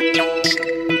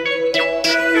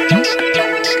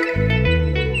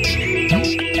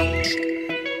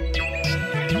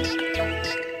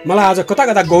 मलाई आज कता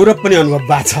कता गौरव पनि अनुभव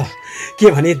भएको छ।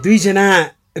 के भने 2 जना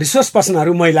रिसोर्स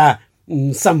पर्सनहरू महिला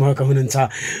समूहका हुनुहुन्छ,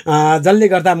 जसले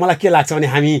गर्दा मलाई के लाग्छ भने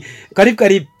हामी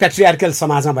करिब प्याट्रियार्कल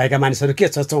समाजमा भएका मानिसहरू के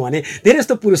सोच्छौँ भने धेरै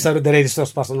जस्तो पुरुषहरू धेरै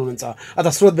रिसोर्स पर्सन हुनुहुन्छ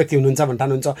अथवा स्रोत व्यक्ति हुनुहुन्छ भन्ने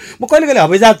ठान्नुहुन्छ। म कहिले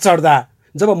हवाईजहाज चढ्दा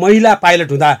जब महिला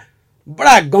पाइलट हुँदा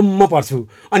बडा गम्म पर्छु,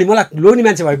 अनि मलाई लोग्ने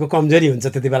मान्छे भएको कमजोरी हुन्छ।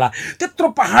 त्यति बेला त्यत्रो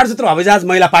पहाड जत्रो हवाईजहाज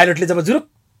महिला पाइलटले जब जुरुक्क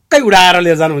ठ्याक्कै उडाएर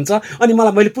लिएर जानुहुन्छ अनि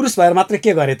मैले पुरुष भएर मात्र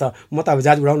के गरेँ त म त अब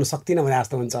जहाज उडाउन सक्दिनँ भने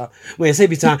जस्तो हुन्छ। म यसै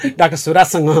बिचमा डाक्टर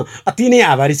सुराजसँग अति नै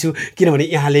आभारी छु किनभने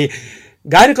यहाँले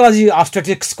गाइनोकोलोजी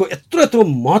अब्स्टेट्रिक्सको यत्रो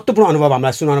महत्त्वपूर्ण अनुभव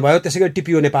हामीलाई सुनाउनु भयो। त्यसै गरी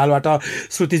टिपिओ नेपालबाट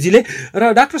श्रुतिजीले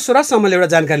र डाक्टर सुराजसँग मैले एउटा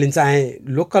जानकारी लिन चाहेँ।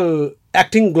 लोकल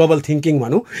एक्टिङ ग्लोबल थिङ्किङ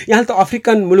भनौँ, यहाँले त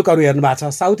अफ्रिकन मुलुकहरू हेर्नु भएको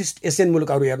छ, साउथ इस्ट एसियन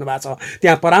मुलुकहरू हेर्नु भएको छ,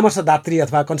 त्यहाँ परामर्शदात्री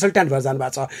अथवा कन्सल्ट्यान्ट भएर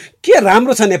जानुभएको छ। के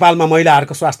राम्रो छ नेपालमा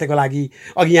महिलाहरूको स्वास्थ्यको लागि?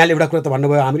 अघि यहाँले एउटा कुरा त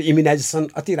भन्नुभयो हाम्रो इम्युनाइजेसन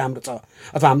अति राम्रो छ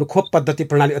अथवा हाम्रो खोप पद्धति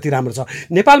प्रणाली अति राम्रो छ।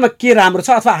 नेपालमा के राम्रो छ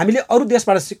अथवा हामीले अरू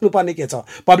देशबाट सिक्नुपर्ने के छ?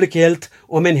 पब्लिक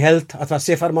हेल्थ, वुमेन हेल्थ अथवा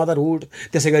सेफर मदरहुड,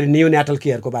 त्यसै गरी न्युनेटल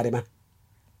केयरको बारेमा।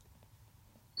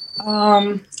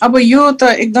 अब यो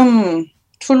त एकदम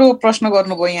ठुलो प्रश्न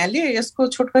गर्नुभयो यहाँले। यसको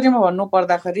छोटकरीमा भन्नु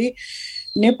पर्दाखेरि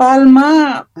नेपालमा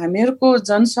हामीहरूको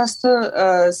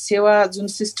जनस्वास्थ्य सेवा जुन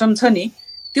सिस्टम छ नि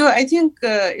त्यो I think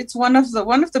it's one of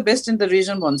the best in the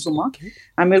reason भन्छु म।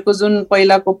 हामीहरूको जुन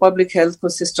पहिलाको पब्लिक हेल्थको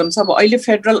सिस्टम छ अब अहिले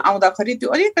फेडरल आउँदाखेरि त्यो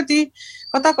अलिकति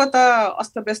कता कता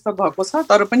अस्तव्यस्त भएको छ,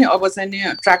 तर पनि अब चाहिँ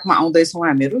नि ट्र्याकमा आउँदैछौँ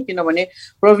हामीहरू, किनभने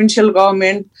प्रोभिन्सियल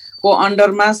गभर्मेन्टको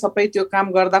अन्डरमा सबै त्यो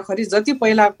काम गर्दाखेरि जति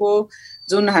पहिलाको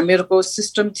जुन हामीहरूको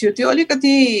सिस्टम थियो त्यो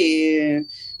अलिकति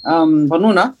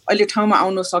भनौँ न अहिले ठाउँमा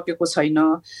आउन सकेको छैन।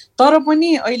 तर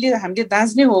पनि अहिले हामीले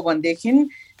दाँच्ने हो भनेदेखि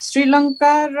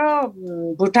श्रीलङ्का र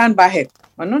भुटान बाहेक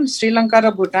भनौँ न, श्रीलङ्का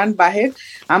र भुटान बाहेक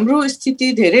हाम्रो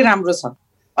स्थिति धेरै राम्रो छ।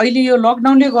 अहिले यो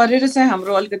लकडाउनले गरेर चाहिँ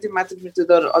हाम्रो अलिकति मातृ मृत्यु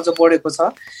दर अझ बढेको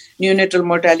छ, न्युनेटल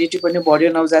मोर्टालिटी पनि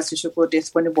बढ्यो, नवजात शिशुको डेथ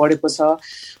पनि बढेको छ।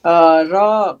 र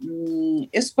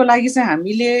यसको लागि चाहिँ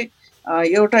हामीले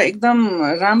एउटा एकदम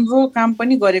राम्रो काम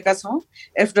पनि गरेका छौँ।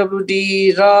 एफडब्ल्युडी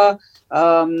र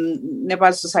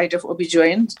नेपाल सोसाइटी अफ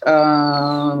ओबिजिवाइन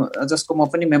जसको म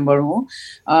पनि मेम्बर हुँ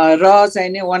र चाहिँ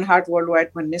नि वान हार्ट वर्ल्ड वाइड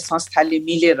भन्ने संस्थाले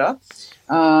मिलेर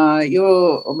यो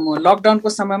लकडाउनको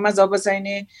समयमा जब चाहिँ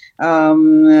नि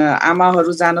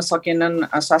आमाहरू जान सकेनन्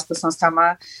स्वास्थ्य संस्थामा,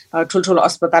 ठुल्ठुलो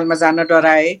अस्पतालमा जान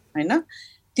डराए होइन,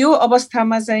 त्यो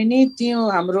अवस्थामा चाहिँ नि त्यो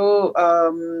हाम्रो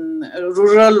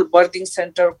रुरल बर्थिङ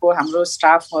सेन्टरको हाम्रो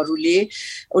स्टाफहरूले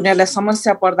उनीहरूलाई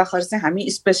समस्या पर्दाखेरि चाहिँ हामी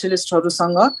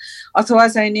स्पेसलिस्टहरूसँग अथवा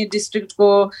चाहिँ नि डिस्ट्रिक्टको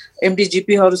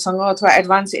एमडिजिपीहरूसँग अथवा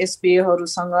एडभान्स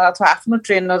एसपिएहरूसँग अथवा आफ्नो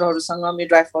ट्रेनरहरूसँग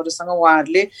मिडवाइफहरूसँग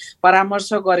उहाँहरूले परामर्श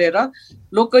गरेर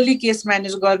लोकली केस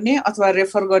म्यानेज गर्ने अथवा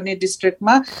रेफर गर्ने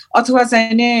डिस्ट्रिक्टमा अथवा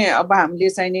चाहिँ नि अब हामीले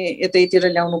चाहिँ नि यतैतिर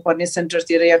ल्याउनु पर्ने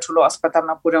सेन्टरतिर या ठुलो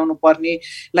अस्पतालमा पुर्याउनु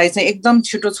पर्नेलाई चाहिँ एकदम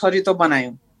छिटो छरितो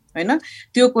बनायौँ होइन।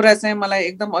 त्यो कुरा चाहिँ मलाई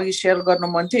एकदम अघि सेयर गर्नु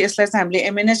मन थियो। यसलाई चाहिँ हामीले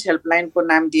एमएनएच हेल्पलाइनको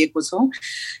नाम दिएको छौँ।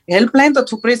 हेल्पलाइन त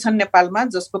थुप्रै छन् नेपालमा,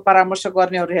 जसको परामर्श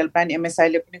गर्नेहरू हेल्पलाइन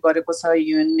एमएसआईले पनि गरेको छ,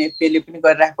 युएनएफपीले पनि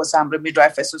गरिरहेको छ, हाम्रो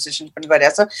मिडवाइफ एसोसिएसन पनि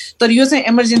गरिरहेको छ। तर यो चाहिँ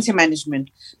इमर्जेन्सी म्यानेजमेन्ट,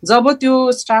 जब त्यो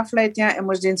स्टाफलाई त्यहाँ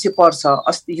इमर्जेन्सी पर्छ,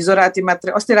 अस्ति राति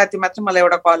मात्रै मलाई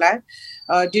एउटा कल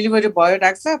आयो, डेलिभरी भयो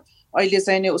डाक्टर साहब, अहिले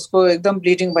चाहिँ नि उसको एकदम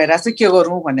ब्लिडिङ भइरहेको छ, के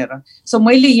गरौँ भनेर। सो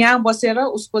मैले यहाँ बसेर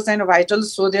उसको चाहिँ भाइटल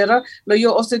सोधेर ल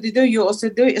यो औषधि देऊ, यो औषधि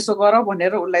देऊ, यसो गर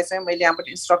भनेर उसलाई चाहिँ मैले यहाँबाट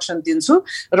इन्स्ट्रक्सन दिन्छु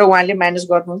र उहाँले म्यानेज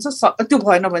गर्नुहुन्छ। त्यो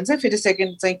भएन भने चाहिँ फेरि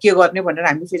सेकेन्ड चाहिँ के गर्ने भनेर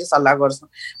हामी फेरि सल्लाह गर्छौँ।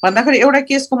 भन्दाखेरि एउटा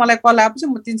केसको मलाई कल आएपछि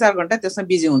म 3-4 घन्टा त्यसमा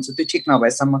बिजी हुन्छु त्यो ठिक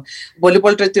नभएसम्म।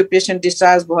 भोलिपल्ट त्यो पेसेन्ट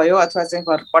डिस्चार्ज भयो अथवा चाहिँ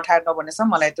घर पठाएर नभनेसम्म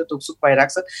मलाई त्यो धुकसुक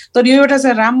भइरहेको छ। तर यो एउटा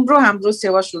चाहिँ राम्रो हाम्रो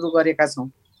सेवा सुरु गरेका छौँ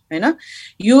होइन।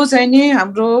 यो चाहिँ नि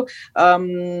हाम्रो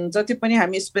जति पनि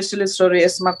हामी स्पेसलिस्टहरू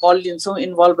यसमा कल लिन्छौँ,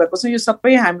 इन्भल्भ भएको छौँ, यो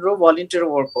सबै हाम्रो भलिन्टियर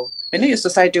वर्क हो होइन। यो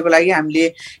सोसाइटीको लागि हामीले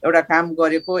एउटा काम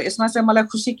गरेको। यसमा चाहिँ मलाई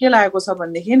खुसी के लागेको छ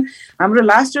भनेदेखि हाम्रो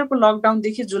लास्ट इयरको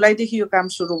लकडाउनदेखि जुलाईदेखि यो काम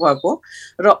सुरु भएको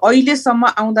र अहिलेसम्म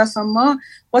आउँदासम्म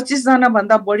 25 जना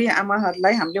भन्दा बढी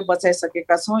आमाहरूलाई हामीले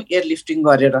बचाइसकेका छौँ एयरलिफ्टिङ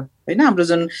गरेर होइन। हाम्रो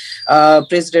जुन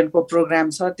प्रेसिडेन्टको प्रोग्राम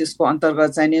छ त्यसको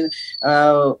अन्तर्गत चाहिँ नि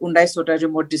 19वटा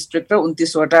रिमोट डिस्ट्रिक्ट र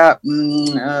 29वटा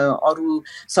अरू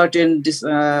सर्टेन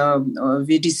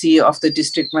भिडिसी अफ द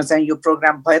डिस्ट्रिक्टमा चाहिँ यो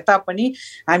प्रोग्राम भए तापनि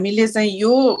हामीले चाहिँ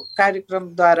यो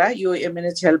कार्यक्रमद्वारा यो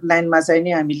एमएनएच हेल्पलाइनमा चाहिँ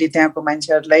नि हामीले त्यहाँको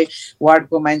मान्छेहरूलाई,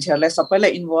 वार्डको मान्छेहरूलाई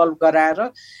सबैलाई इन्भल्भ गराएर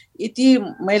यति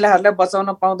महिलाहरूलाई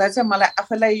बचाउन पाउँदा चाहिँ मलाई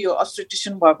आफैलाई यो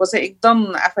अब्स्टेट्रिसियन भएको चाहिँ एकदम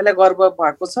आफैलाई गर्व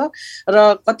भएको छ।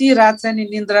 र कति रात चाहिँ नि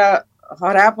निन्द्रा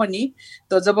हरा पनि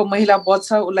त जब महिला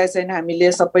बच्छ उसलाई चाहिँ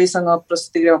हामीले सबैसँग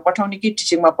प्रस्तुतिमा पठाउने कि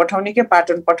टिचिङमा पठाउने कि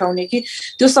पाटन पठाउने कि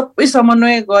त्यो सबै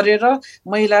समन्वय गरेर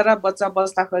महिला र बच्चा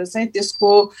बस्दाखेरि चाहिँ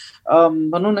त्यसको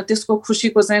भनौँ न त्यसको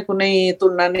खुसीको चाहिँ कुनै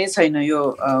तुलना नै छैन यो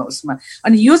उसमा।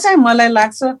 अनि यो चाहिँ मलाई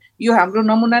लाग्छ यो हाम्रो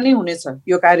नमुना नै हुनेछ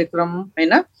यो कार्यक्रम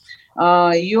होइन।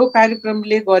 यो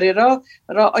कार्यक्रमले गरेर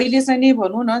र अहिले चाहिँ नि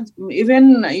भनौँ न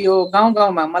इभेन यो गाउँ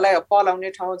गाउँमा मलाई पल आउने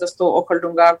ठाउँ जस्तो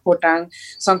ओखलढुङ्गा, खोटाङ,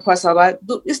 सङ्खुवासभा,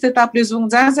 यस्तै ताप्लेजुङ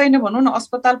जहाँ चाहिँ भनौँ न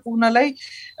अस्पताल पुग्नलाई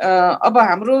अब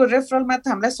हाम्रो रेफरलमा त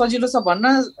हामीलाई सजिलो छ भन्न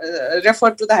refer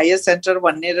to the higher centre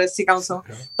भनेर सिकाउँछौँ,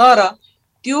 तर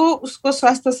त्यो उसको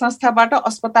स्वास्थ्य संस्थाबाट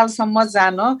अस्पतालसम्म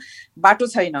जान बाटो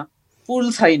छैन,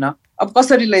 पुल छैन, अब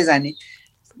कसरी लैजाने?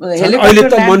 अहिले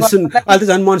त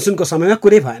झन् मनसुनको समयमा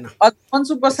कुरै भएन,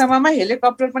 मनसुनको समयमा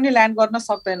हेलिकप्टर पनि ल्यान्ड गर्न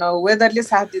सक्दैन, वेदरले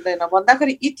साथ दिँदैन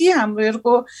भन्दाखेरि यति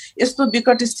हामीहरूको यस्तो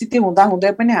विकट स्थिति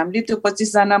हुँदाहुँदै पनि हामीले त्यो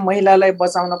 25 जना महिलालाई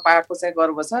बचाउन पाएको चाहिँ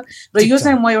गर्व छ। र यो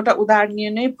चाहिँ म एउटा उदाहरणीय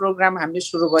नै प्रोग्राम हामीले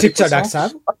सुरु गरेको छौँ।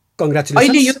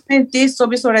 अहिले यो चाहिँ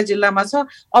 23-24वटा जिल्लामा छ।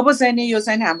 अब चाहिँ नि यो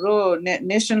चाहिँ हाम्रो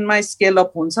नेसनमा स्केल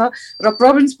अप हुन्छ र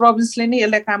प्रोभिन्सले नै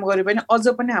यसलाई काम गर्यो भने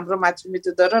अझ पनि हाम्रो मातृ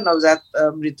मृत्यु दर र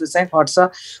नवजात मृत्यु चाहिँ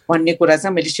घट्छ भन्ने कुरा चाहिँ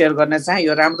मैले सेयर गर्न चाहे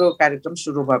यो राम्रो कार्यक्रम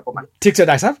सुरु भएकोमा। ठिक छ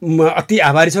डाक्टर साहब, म अति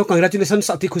आभारी छु,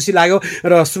 कङ्ग्रेचुलेसन्स, अति खुसी लाग्यो।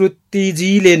 र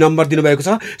श्रुतिजीले नम्बर दिनुभएको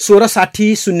छ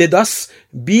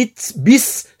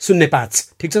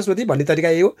 1660-010-2005। ठिक छ श्रुति, भन्ने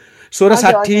तरिका यही हो,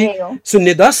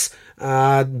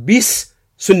 1660-010-2005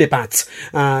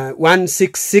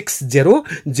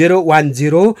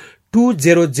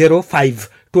 1660-010-2005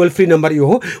 टोल फ्री नम्बर यो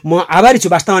हो। म आभारी छु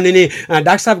वास्तवमा नै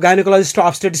डाक्टर साहब गाइनोकोलोजिस्ट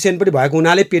अब्स्टेटिसियन पनि भएको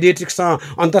हुनाले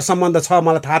पेडियाट्रिक्ससँग अन्तर सम्बन्ध छ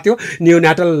मलाई थाहा थियो।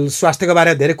 नियोनाटल स्वास्थ्यको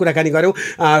बारेमा धेरै कुराकानी गऱ्यौँ,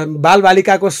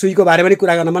 बालबालिकाको सुईको बारेमा पनि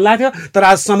कुरा गर्न मन लाग्थ्यो, तर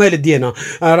आज समयले दिएन।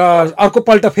 र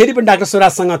अर्कोपल्ट फेरि पनि डाक्टर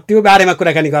स्वराजसँग त्यो बारेमा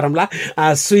कुराकानी गरौँला,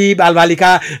 सुई,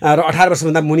 बालबालिका र 18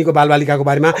 वर्षभन्दा मुनिको बालबालिकाको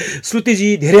बारेमा।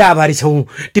 श्रुतिजी धेरै आभारी छौँ,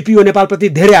 टिपिओ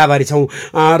नेपालप्रति धेरै आभारी छौँ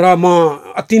र म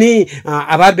अति नै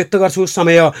आभार व्यक्त गर्छु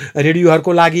समय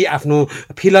रेडियोहरूको लागि। आफ्नो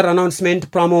filler announcement,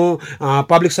 promo,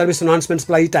 public service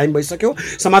अनाउन्समेन्ट्सको लागि टाइम भइसक्यो,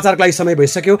 समाचारको लागि समय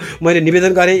भइसक्यो। मैले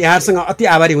निवेदन गरेँ, यहाँहरूसँग अति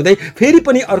आभारी हुँदै फेरि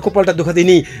पनि अर्कोपल्ट दुःख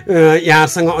दिने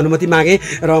यहाँहरूसँग अनुमति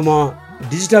मागेँ र म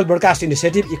digital broadcast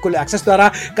initiative equal एक्सेसद्वारा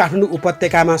Kathmandu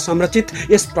उपत्यकामा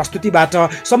संरचित यस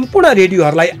प्रस्तुतिबाट सम्पूर्ण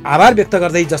रेडियोहरूलाई आभार व्यक्त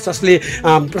गर्दै जसले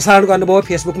प्रसारण गर्नुभयो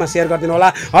फेसबुकमा सेयर गरिदिनु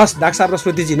होला। हस् डाक्टर साहब र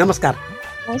श्रुतिजी, नमस्कार।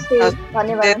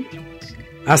 धन्यवाद।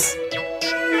 हस्।